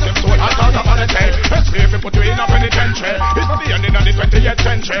 Some lost them soul, all sorts of vanity. Let's slave, put you in a penitentiary. It's for the ending of the 20th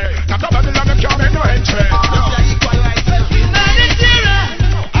century. Not a Babylon, them can't make no entry. Humanitarian,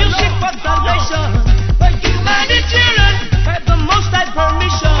 music for salvation. The humanitarian, by the Most High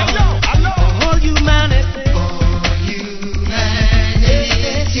permission. For all humanity.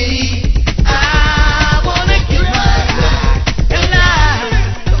 I wanna give my life and life,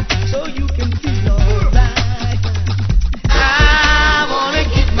 so you can feel alright. I wanna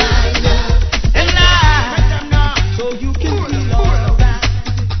give my love and life, so you can feel alright.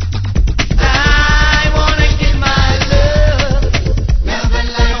 I wanna give my love and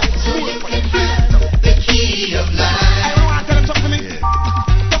life, so you can have the key of life. I don't want to tell them something to me.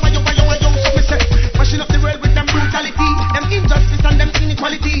 So me say, mashing up the world with them brutality, them injustice and them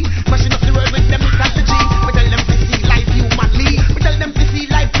inequality. Mashing up the world with them strategy. We tell them to see life humanly. We tell them to see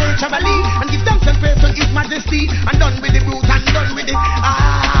life virtually, and give them some praise to His Majesty. And done with the brute and done with it.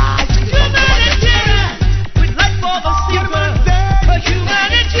 Humanitarian, with life for the seeker. The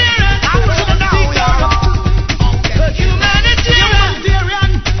humanitarian, for the seeker. The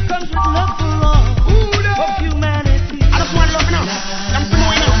humanitarian comes with love for all. For humanity. I just want love now. I'm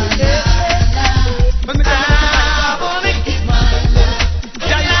flowing now. Let me tell you. I wanna give my love.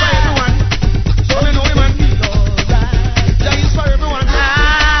 Jah is for everyone. So me know the man. Jah is for everyone.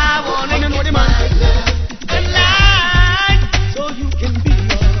 I wanna know the man. and life, so you can be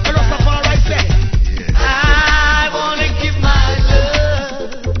The Rastafari say. I wanna give my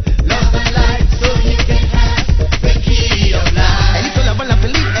love and life, so you can have the key of life. A little love and love to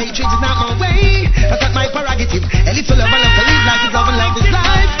live, hatred is not my way. That's not my prerogative. A little love and love to live, life is love and life is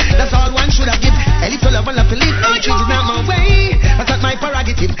life. That's all one should have given. A little love and love to live, hatred is not my way. That's not my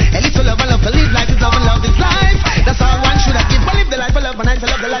prerogative. A little love and love to live, life is love and love is life. That's all one should have given. But live the life of love and I shall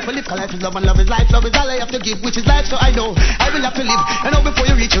love the life I live. 'Cause life is love and love is life. Love is all I have to give, which is life. So I know I will have to live. And now before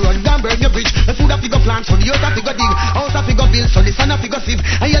you reach your run, down burn your bridge. The food have to go plant, so the earth have to go dig. House have to go build, so the sun have to go sieve.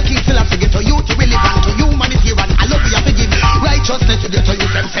 And you'll keep still have to get to you to live and to humanity and I love you have to give. Righteousness to get to you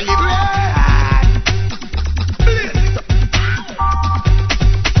them to live.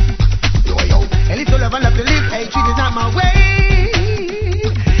 A little love and love to live, hatred is not my way.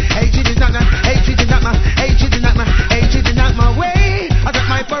 Hatred is not my way. I got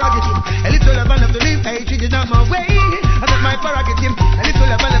my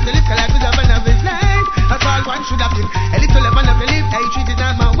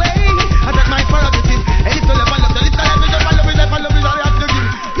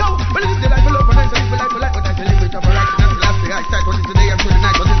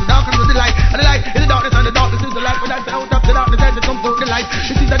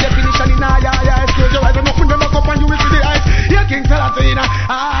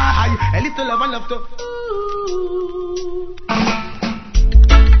time. A little love and love to.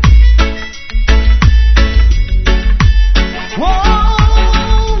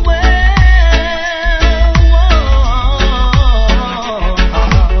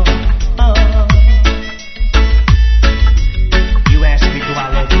 You asked me, do I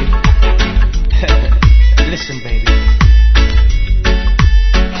love you? Listen, baby.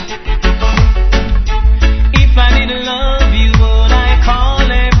 If I didn't love you, would I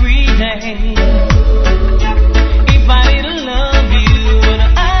call every day? If I didn't love you, would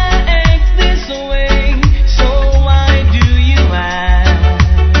I act this way? So why do you ask?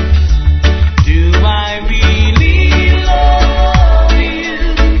 Do I really love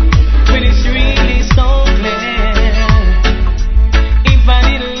you when it's really so clear? If I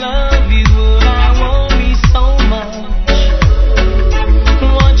didn't love you, would I worry so much?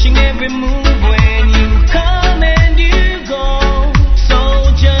 Watching every move when you come and you go. So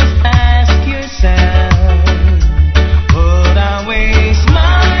just ask yourself, would I waste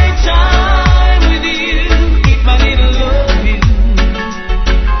my time with you if I didn't love you?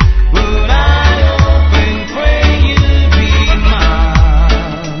 Would I hope and pray you'd be mine?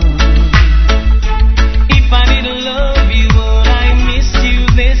 If I didn't love you, would I miss you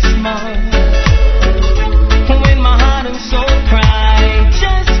this much? When my heart and soul cry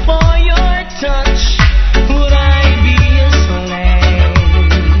just for your touch, would I be a slave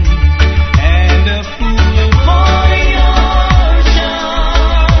and a fool for your charm?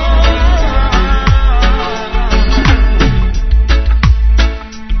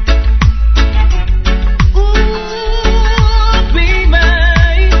 Ooh, baby,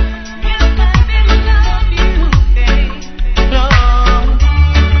 yes, I didn't love you, babe. No,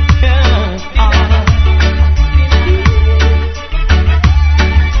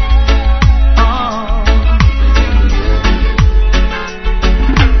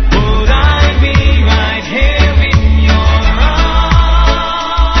 would I be right here in your arms?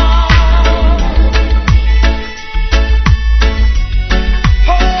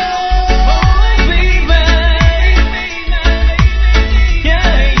 Oh, baby,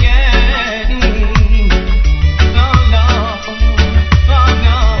 yeah, yeah. No, no, oh,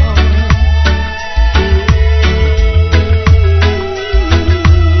 no.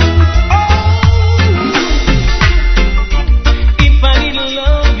 If I didn't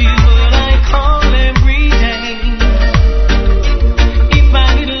love you, would I call every day? If I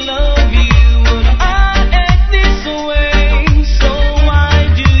didn't love you, would I act this way? So why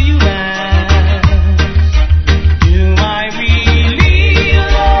do you ask? Do I really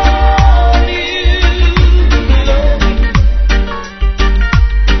love you?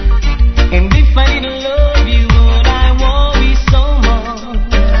 And if I didn't love you, would I worry so much?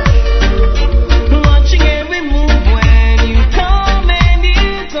 Watching every move when you come and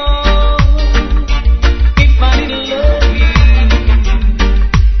you go. If I didn't love you,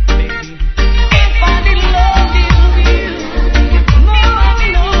 baby. If I didn't love you, no,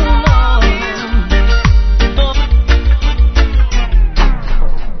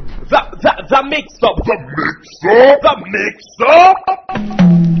 The mix up. The mix up.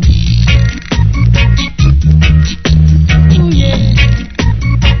 Ooh, yeah.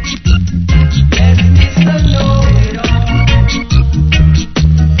 Yes, Mr. Know-it-all.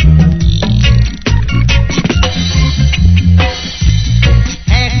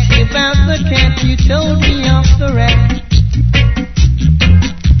 Asked you about the cat, you told me off the rat.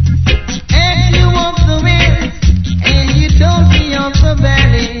 Asked you off the wind, and you told me off the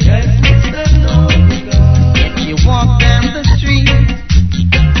valley. Yes, Mr. Know-it-all. You walk down the street,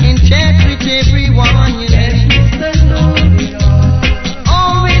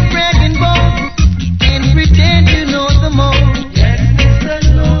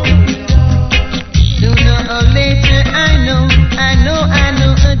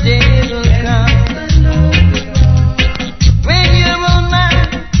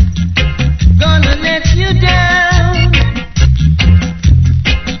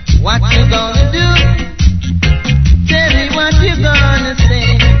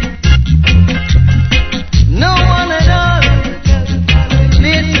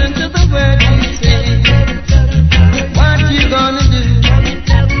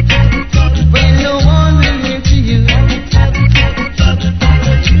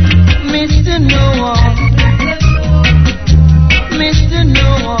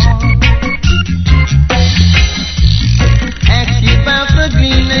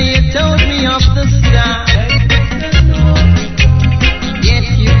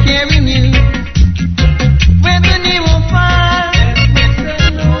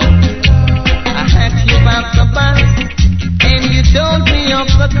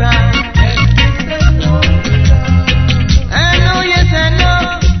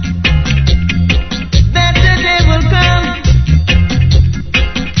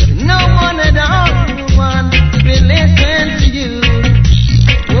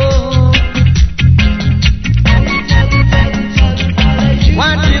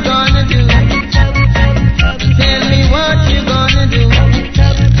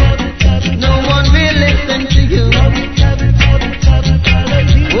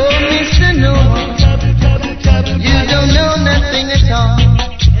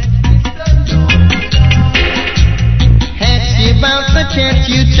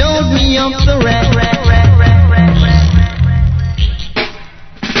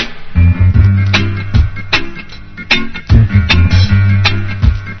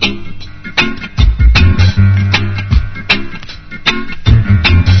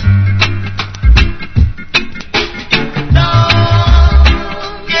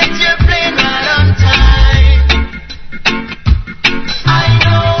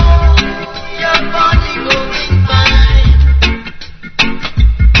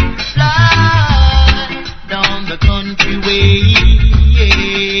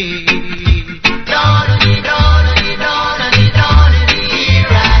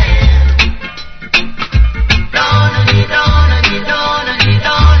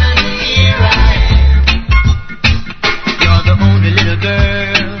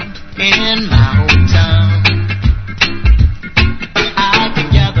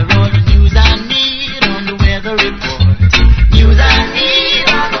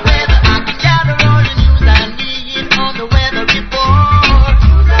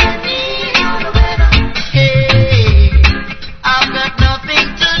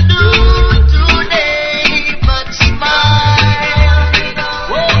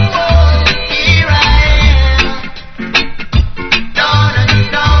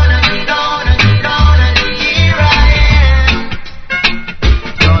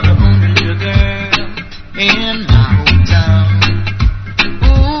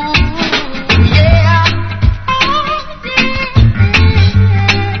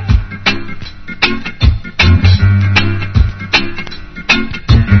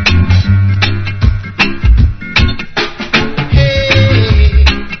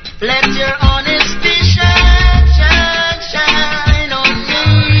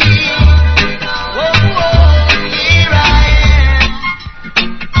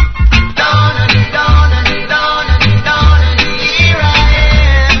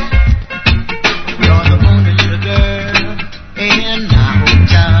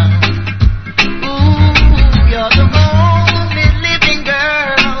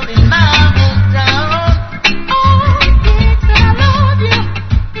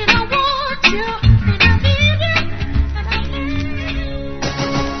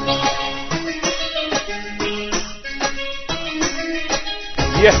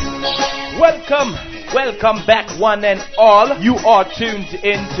 Yes. Welcome back, one and all. You are tuned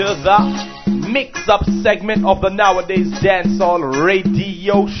into the mix-up segment of the Nowadayz Dancehall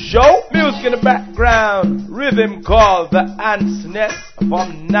radio show. Music in the background, rhythm called The Ant's Nest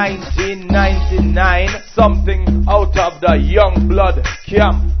from 1999. Something out of the young blood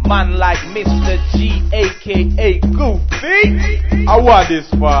camp, man like Mr. G, aka Goofy. I want this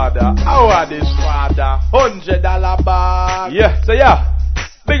father, $100 bag. Yeah, so yeah.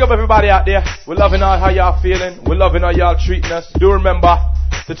 Big up everybody out there. We're loving all how y'all feeling. We're loving how y'all treating us. Do remember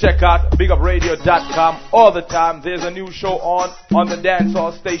to check out bigupradio.com all the time. There's a new show on the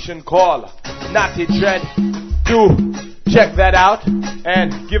dancehall station called Natty Dread. Do check that out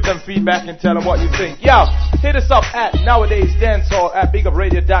and give them feedback and tell them what you think. Yo, hit us up at Nowadayz Dancehall at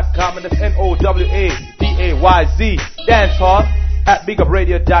bigupradio.com, and that's NOWADAYZ Dancehall at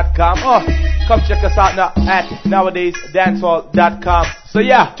bigupradio.com. Oh, come check us out now at nowadayzdancehall.com. So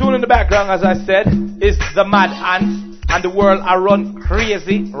yeah, tune in the background, as I said, is the Mad Ants, and the world I run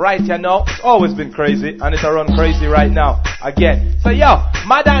crazy right now. It's always been crazy, and it's a run crazy right now again. So yo,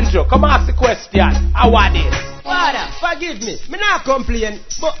 Mad Andrew, come ask the question. How are this? Father, forgive me not complain,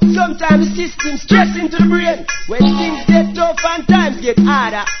 but sometimes the system stress into the brain. When things get tough and times get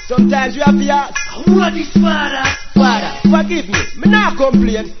harder, sometimes you have to ask, what is Father? Father, forgive me not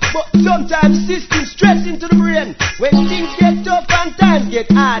complain, but sometimes the system stress into the brain. When things get tough and times get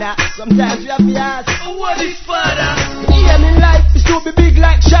harder, sometimes you have to ask, what is Father? Aim in life is to be big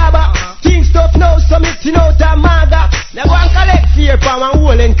like Shabba. Things tough now, so missing out a maga. Now go and collect fear from a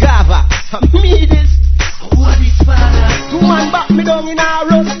hole and cover. For me this, what is Father? 2 man back me down in a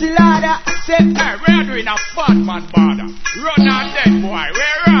rusty ladder. Say, hey, we're doing a fat man border. Run on dead boy,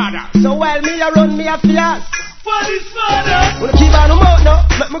 we're rather. So while me a run, me a fias. What is Father? Wanna keep on the mouth now,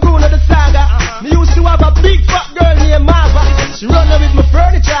 make me go to the saga. Me used to have a big fat girl named Marva. She run her with my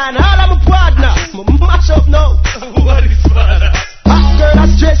furniture and all of my partner. Me mash up now. What is Father? Hot girl a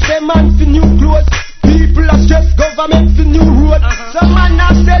stress them man for new clothes. People are stressed, government for new road. Some man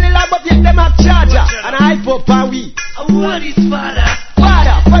not cellular, but yet them have charger. And I hype up and we. What is Father?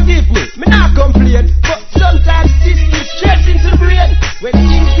 Father, forgive me not complain, but sometimes system stress into the brain. When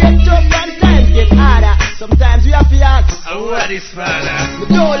things get tough and times get harder, sometimes we have to ask, what is Father? Me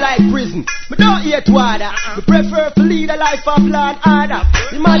don't like prison, me don't hate water. Me prefer to lead a life of law and order.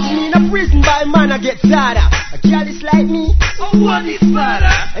 Imagine me in a prison by man I get sadder. A girl is like me, what is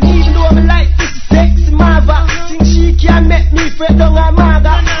Father? And even though me like this sexy mother, think she can make me fret down her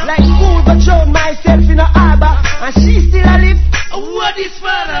mother. Like fool but drown myself in a harbor, and she still a live. What is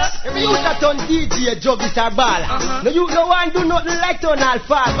Father? Every youth a turn DJ, jug is her baller. No you no one do nothing like turn all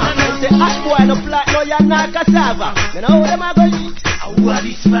farmer. Say hot boy no plant, no you're not cassava. Then how them a go eat? What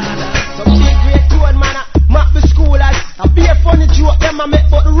is Father? Some big great tone man a map the schoolers. A be a funny joke them a make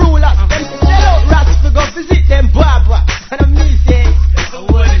but the rulers. Them sell out rats to go visit them barber. And I'm me say,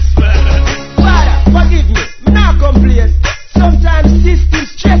 what is Father? Father, forgive me not complain. Sometimes systems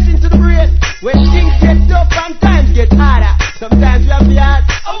stress into the brain. When things get tough and times get harder, sometimes you have to ask,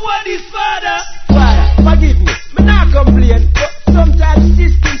 what is Father? Father, forgive me not complain, but sometimes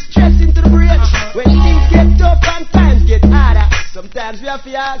systems stress into the brain. When things get tough and times get harder, sometimes we have to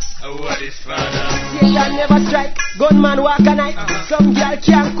ask, what is Father? Satan never strike, gunman walk a night. Some girl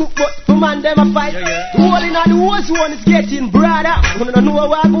can't cook, but for man them a fight. The hole in the hose one is getting broader. You don't know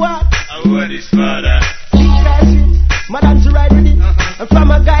what go on. What is Father? Madam to ride with it, and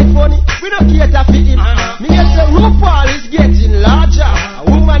from a guy funny, we don't cater for him. Me get the RuPaul is getting larger. A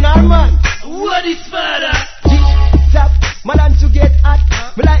woman or man, what is Father? Tap, madam to get hot.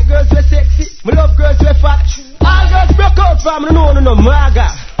 Me like girls who are sexy, me love girls who are fat. All girls broke out from me, no maga.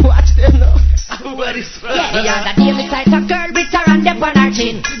 Watch them now. What is Father? Yeah, the other day me sight a girl with her hand up on her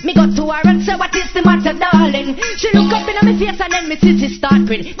chin. Me go to her and say, what is the matter, darling? She look up in my face and then me see she start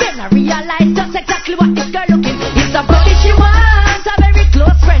grin. Then I realize just exactly what this girl looking. It's a body she wants, a very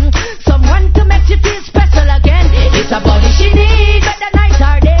close friend, someone to make she feel special again. It's a body she needs, whether night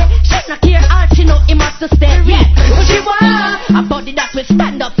or day. She not care all she know him have to stay. Yeah, she want a body that will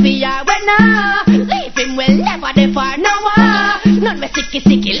stand up for her when leave him will never there for no one. None me sicky,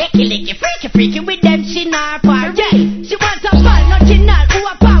 licky, freaky with them she not part. Yeah, she wants a ball, not chinal, who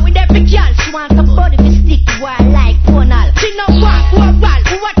a part with every girl. She wants a body to stick to her like Ponal. She no want who a ball,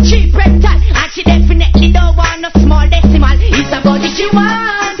 who a cheap rental, and she definitely don't want no small decimal. It's a body she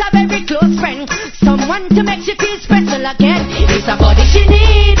wants, a very close friend, someone to make she feel special again. It's a body she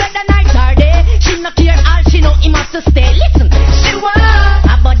need, whether night or day. She no care all she know him have to stay. Listen, she want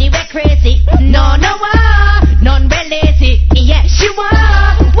a body we crazy, no none we lazy. Yeah, she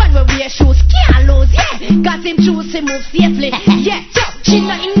want one where wear shoes can't lose. Yeah, cause him choose him move safely. Yeah, so she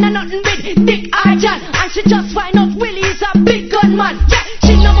not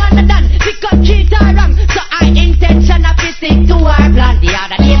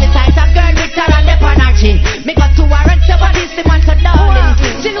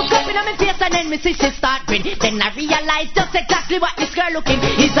see she start grin. Then I realize just exactly what this girl looking.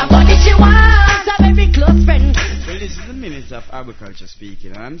 Is a body she wants, a very close friend. Well, this is the Minister of Agriculture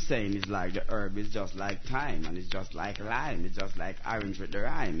speaking, and I'm saying it's like the herb is just like thyme, and it's just like lime, it's just like orange with the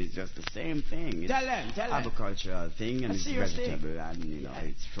rhyme. It's just the same thing. It's Tell them. agricultural thing, and it's vegetable, and you know,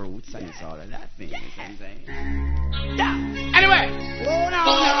 it's fruits, and it's all of that thing. You know what I'm saying? Yeah. Anyway. Oh, no.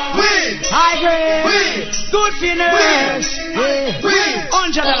 High grade. Good finish.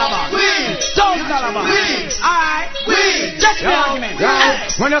 $100 bag. $1,000 bag. Alright. Just the argument.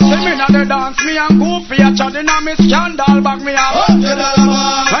 When you see me on the dance, me and Goofy a chatting on me scandal back me up.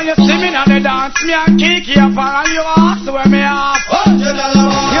 When you see me on the dance, me and Kiki a far and you ask where me up.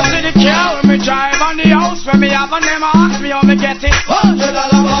 You see the car when me drive and the house where me have and them ask me how me get it.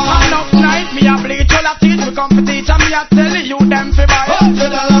 Enough night me a bleach all a teach me come for teach and me a tell you them fi buy.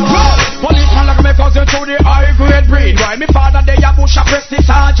 Policeman like me cousin to the high grade breed. Why me father they a bush a press the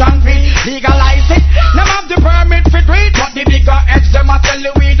sergeant feed. Legalize it. Them have the permit fi do it, but the bigger heads them a tell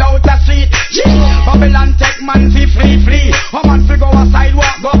you without a seat. Babylon take man fi flee. A man fi go a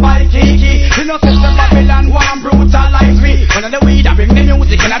sidewalk go buy Kiki. You know system Babylon one brutalize me. When the weed a bring the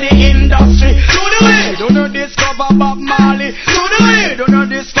music in the industry. Do the way, do not discover Bob Marley. Do the way, do not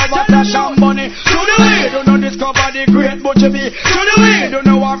discover Flash and Bunny. Do the way, do not discover the great Butcher B. Do the way, do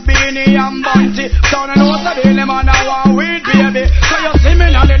not want Beanie and Bunty. Don't know what's the name and I want weed baby. So you see me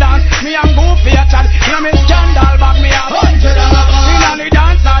on the dance, me and Goofy a chat. You know me scandal back me up. In on the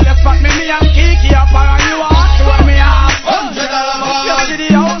dance all you spot me and Kiki up and you ask where me up. You see the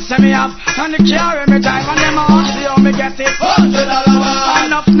house me up and the car me drive and them ask how me get it.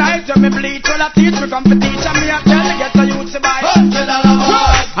 Enough nights when me bleach when I teach me come for teach and me a tell you get a youth to buy.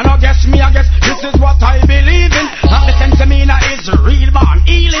 And I guess this is what I believe in. That the sensimina is real born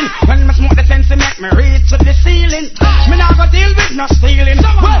healing. When me smoke the sense make me reach to the ceiling. Me not go deal with no stealing.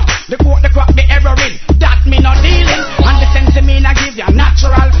 Well, the quote, the crack, the heroin, that me not dealing. And the sensimina give you a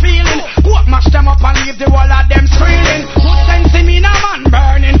natural feeling. Quote mash them up and leave the wall of them screaming. Good sensimina man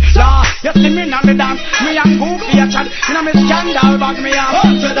burning. Law, you see me on the dance, me and Goofy a chat. You know me scandal bag me up.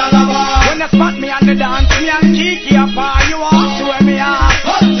 When you spot me on the dance, me and Kiki up and you ask where me up.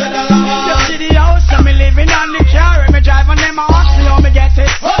 You see the house and me living on the car and me drive and them ask me how me get it.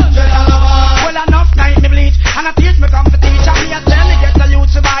 Well enough night me bleach and I teach me come for teach and me a tell me get a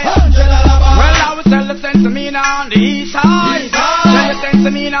youth to buy. Well I will tell the sensimina on the east side, tell the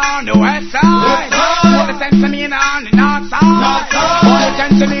sensimina on the west side, tell the sensimina on the north side, tell the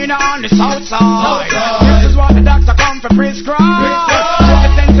sensimina on the south side. This is what the doctor come for prescribe. Tell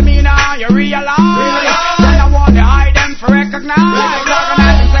the sensimina you realize. Then I want to hide them for recognize.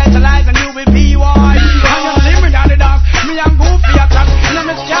 Organize and centralize and you will be wise. And you see me down the dance, me and Goofy a chat. And I'm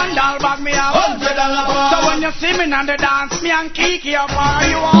a scandal back me up. So when you see me on the dance, me and Kiki up or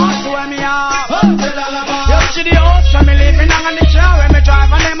you ask where me up. You see the house where me living and the car where me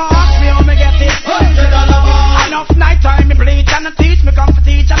drive and them ask me how me get it. Enough night time me bleach and I teach me come for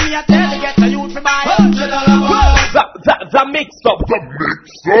teach and me a tell you get a youth for buy. The mix up.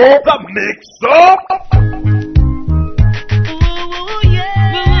 The mix up.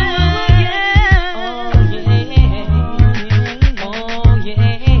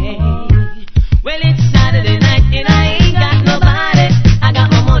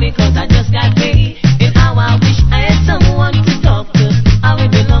 Cause I just got paid, and how I wish I had someone to talk to. I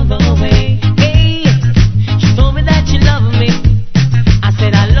would belong the way. Hey, she told me that she loved me. I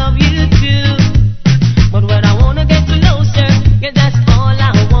said I love you too. But when I wanna get closer, yeah, that's all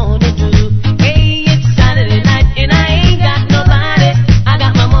I wanna do. Hey,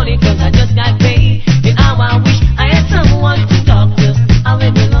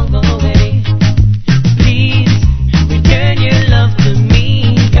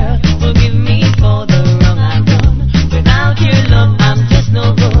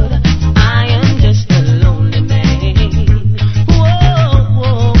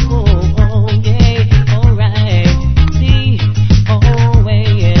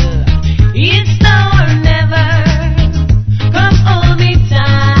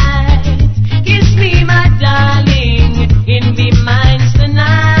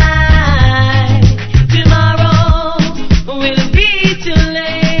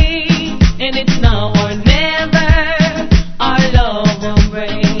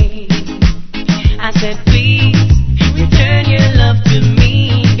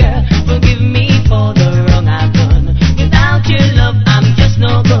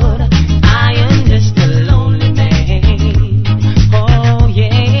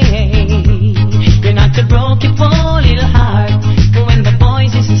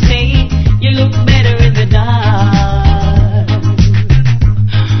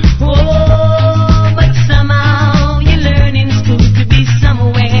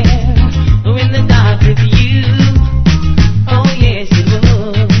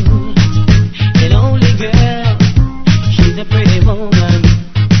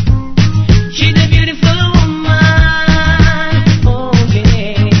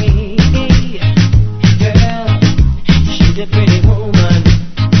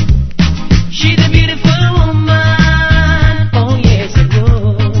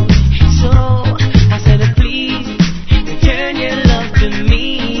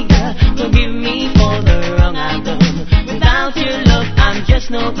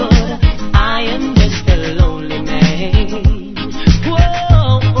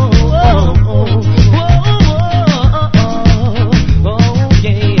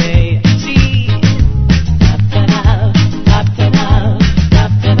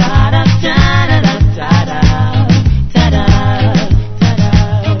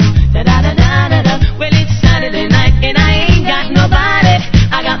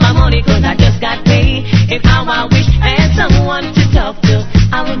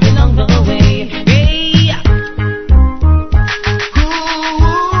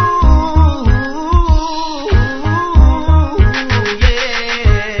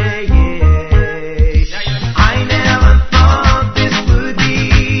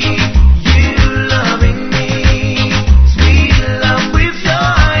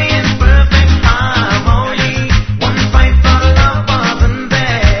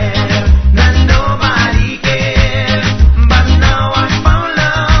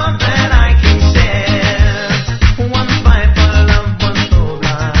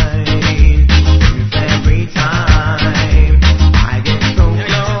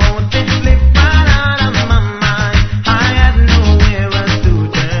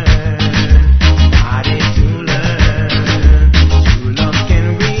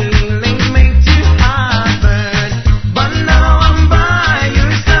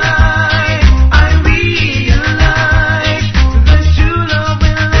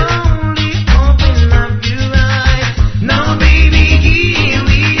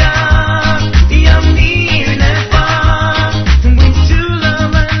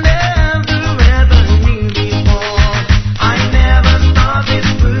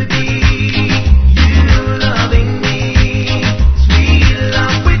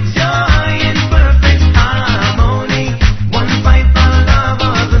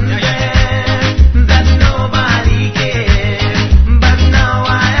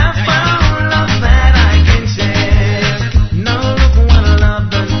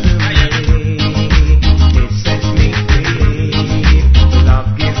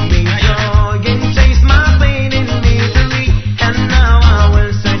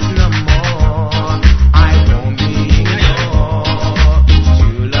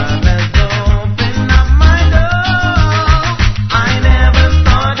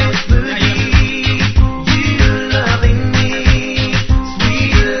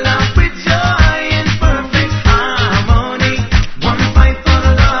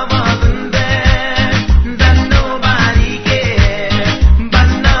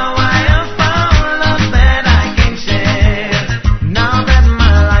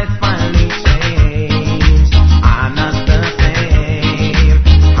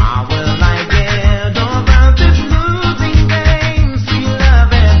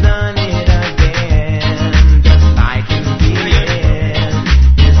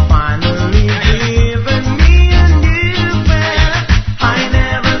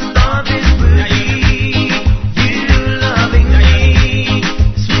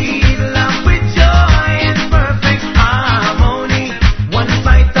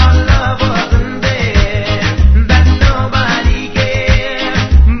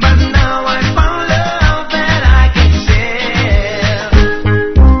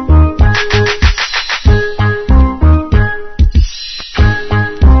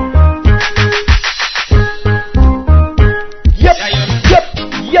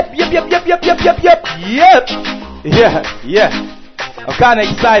 Yeah. I'm kinda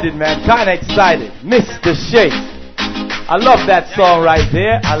excited, man. Kinda excited. Mr. Shake. I love that song right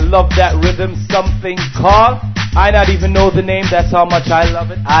there. I love that rhythm. Something called. I not even know the name. That's how much I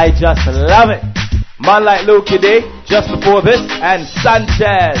love it. I just love it. Man like Loki Day, just before this, and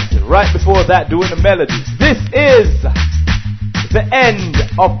Sanchez, right before that, doing the melodies. This is the end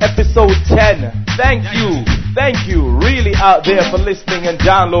of episode 10. Thank you, really out there for listening and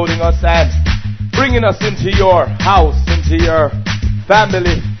downloading us and bringing us into your house, into your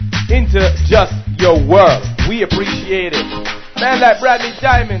family, into just your world. We appreciate it. Man like Bradley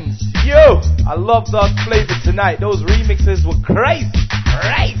Diamonds, yo, I love those flavors tonight. Those remixes were crazy.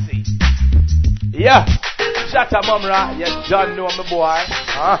 Yeah, shut up, Mumra. You done know me, boy.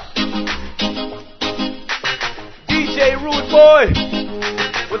 DJ Rude Boy.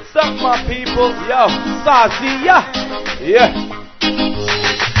 What's up, my people? Yo, Sassy, yeah.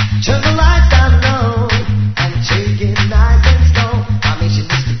 Turn the lights down low and take it nice and slow. My mission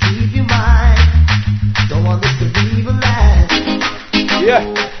is to keep you mine. Don't want this to be the last. Yeah.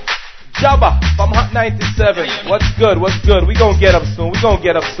 Jabba from Hot 97. What's good? We gonna get up soon.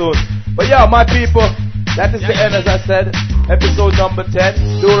 But yeah, my people, that is the end, as I said. Episode number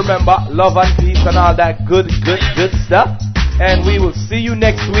 10. Do remember, love and peace and all that good stuff. And we will see you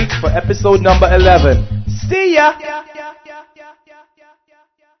next week for episode number 11. See ya!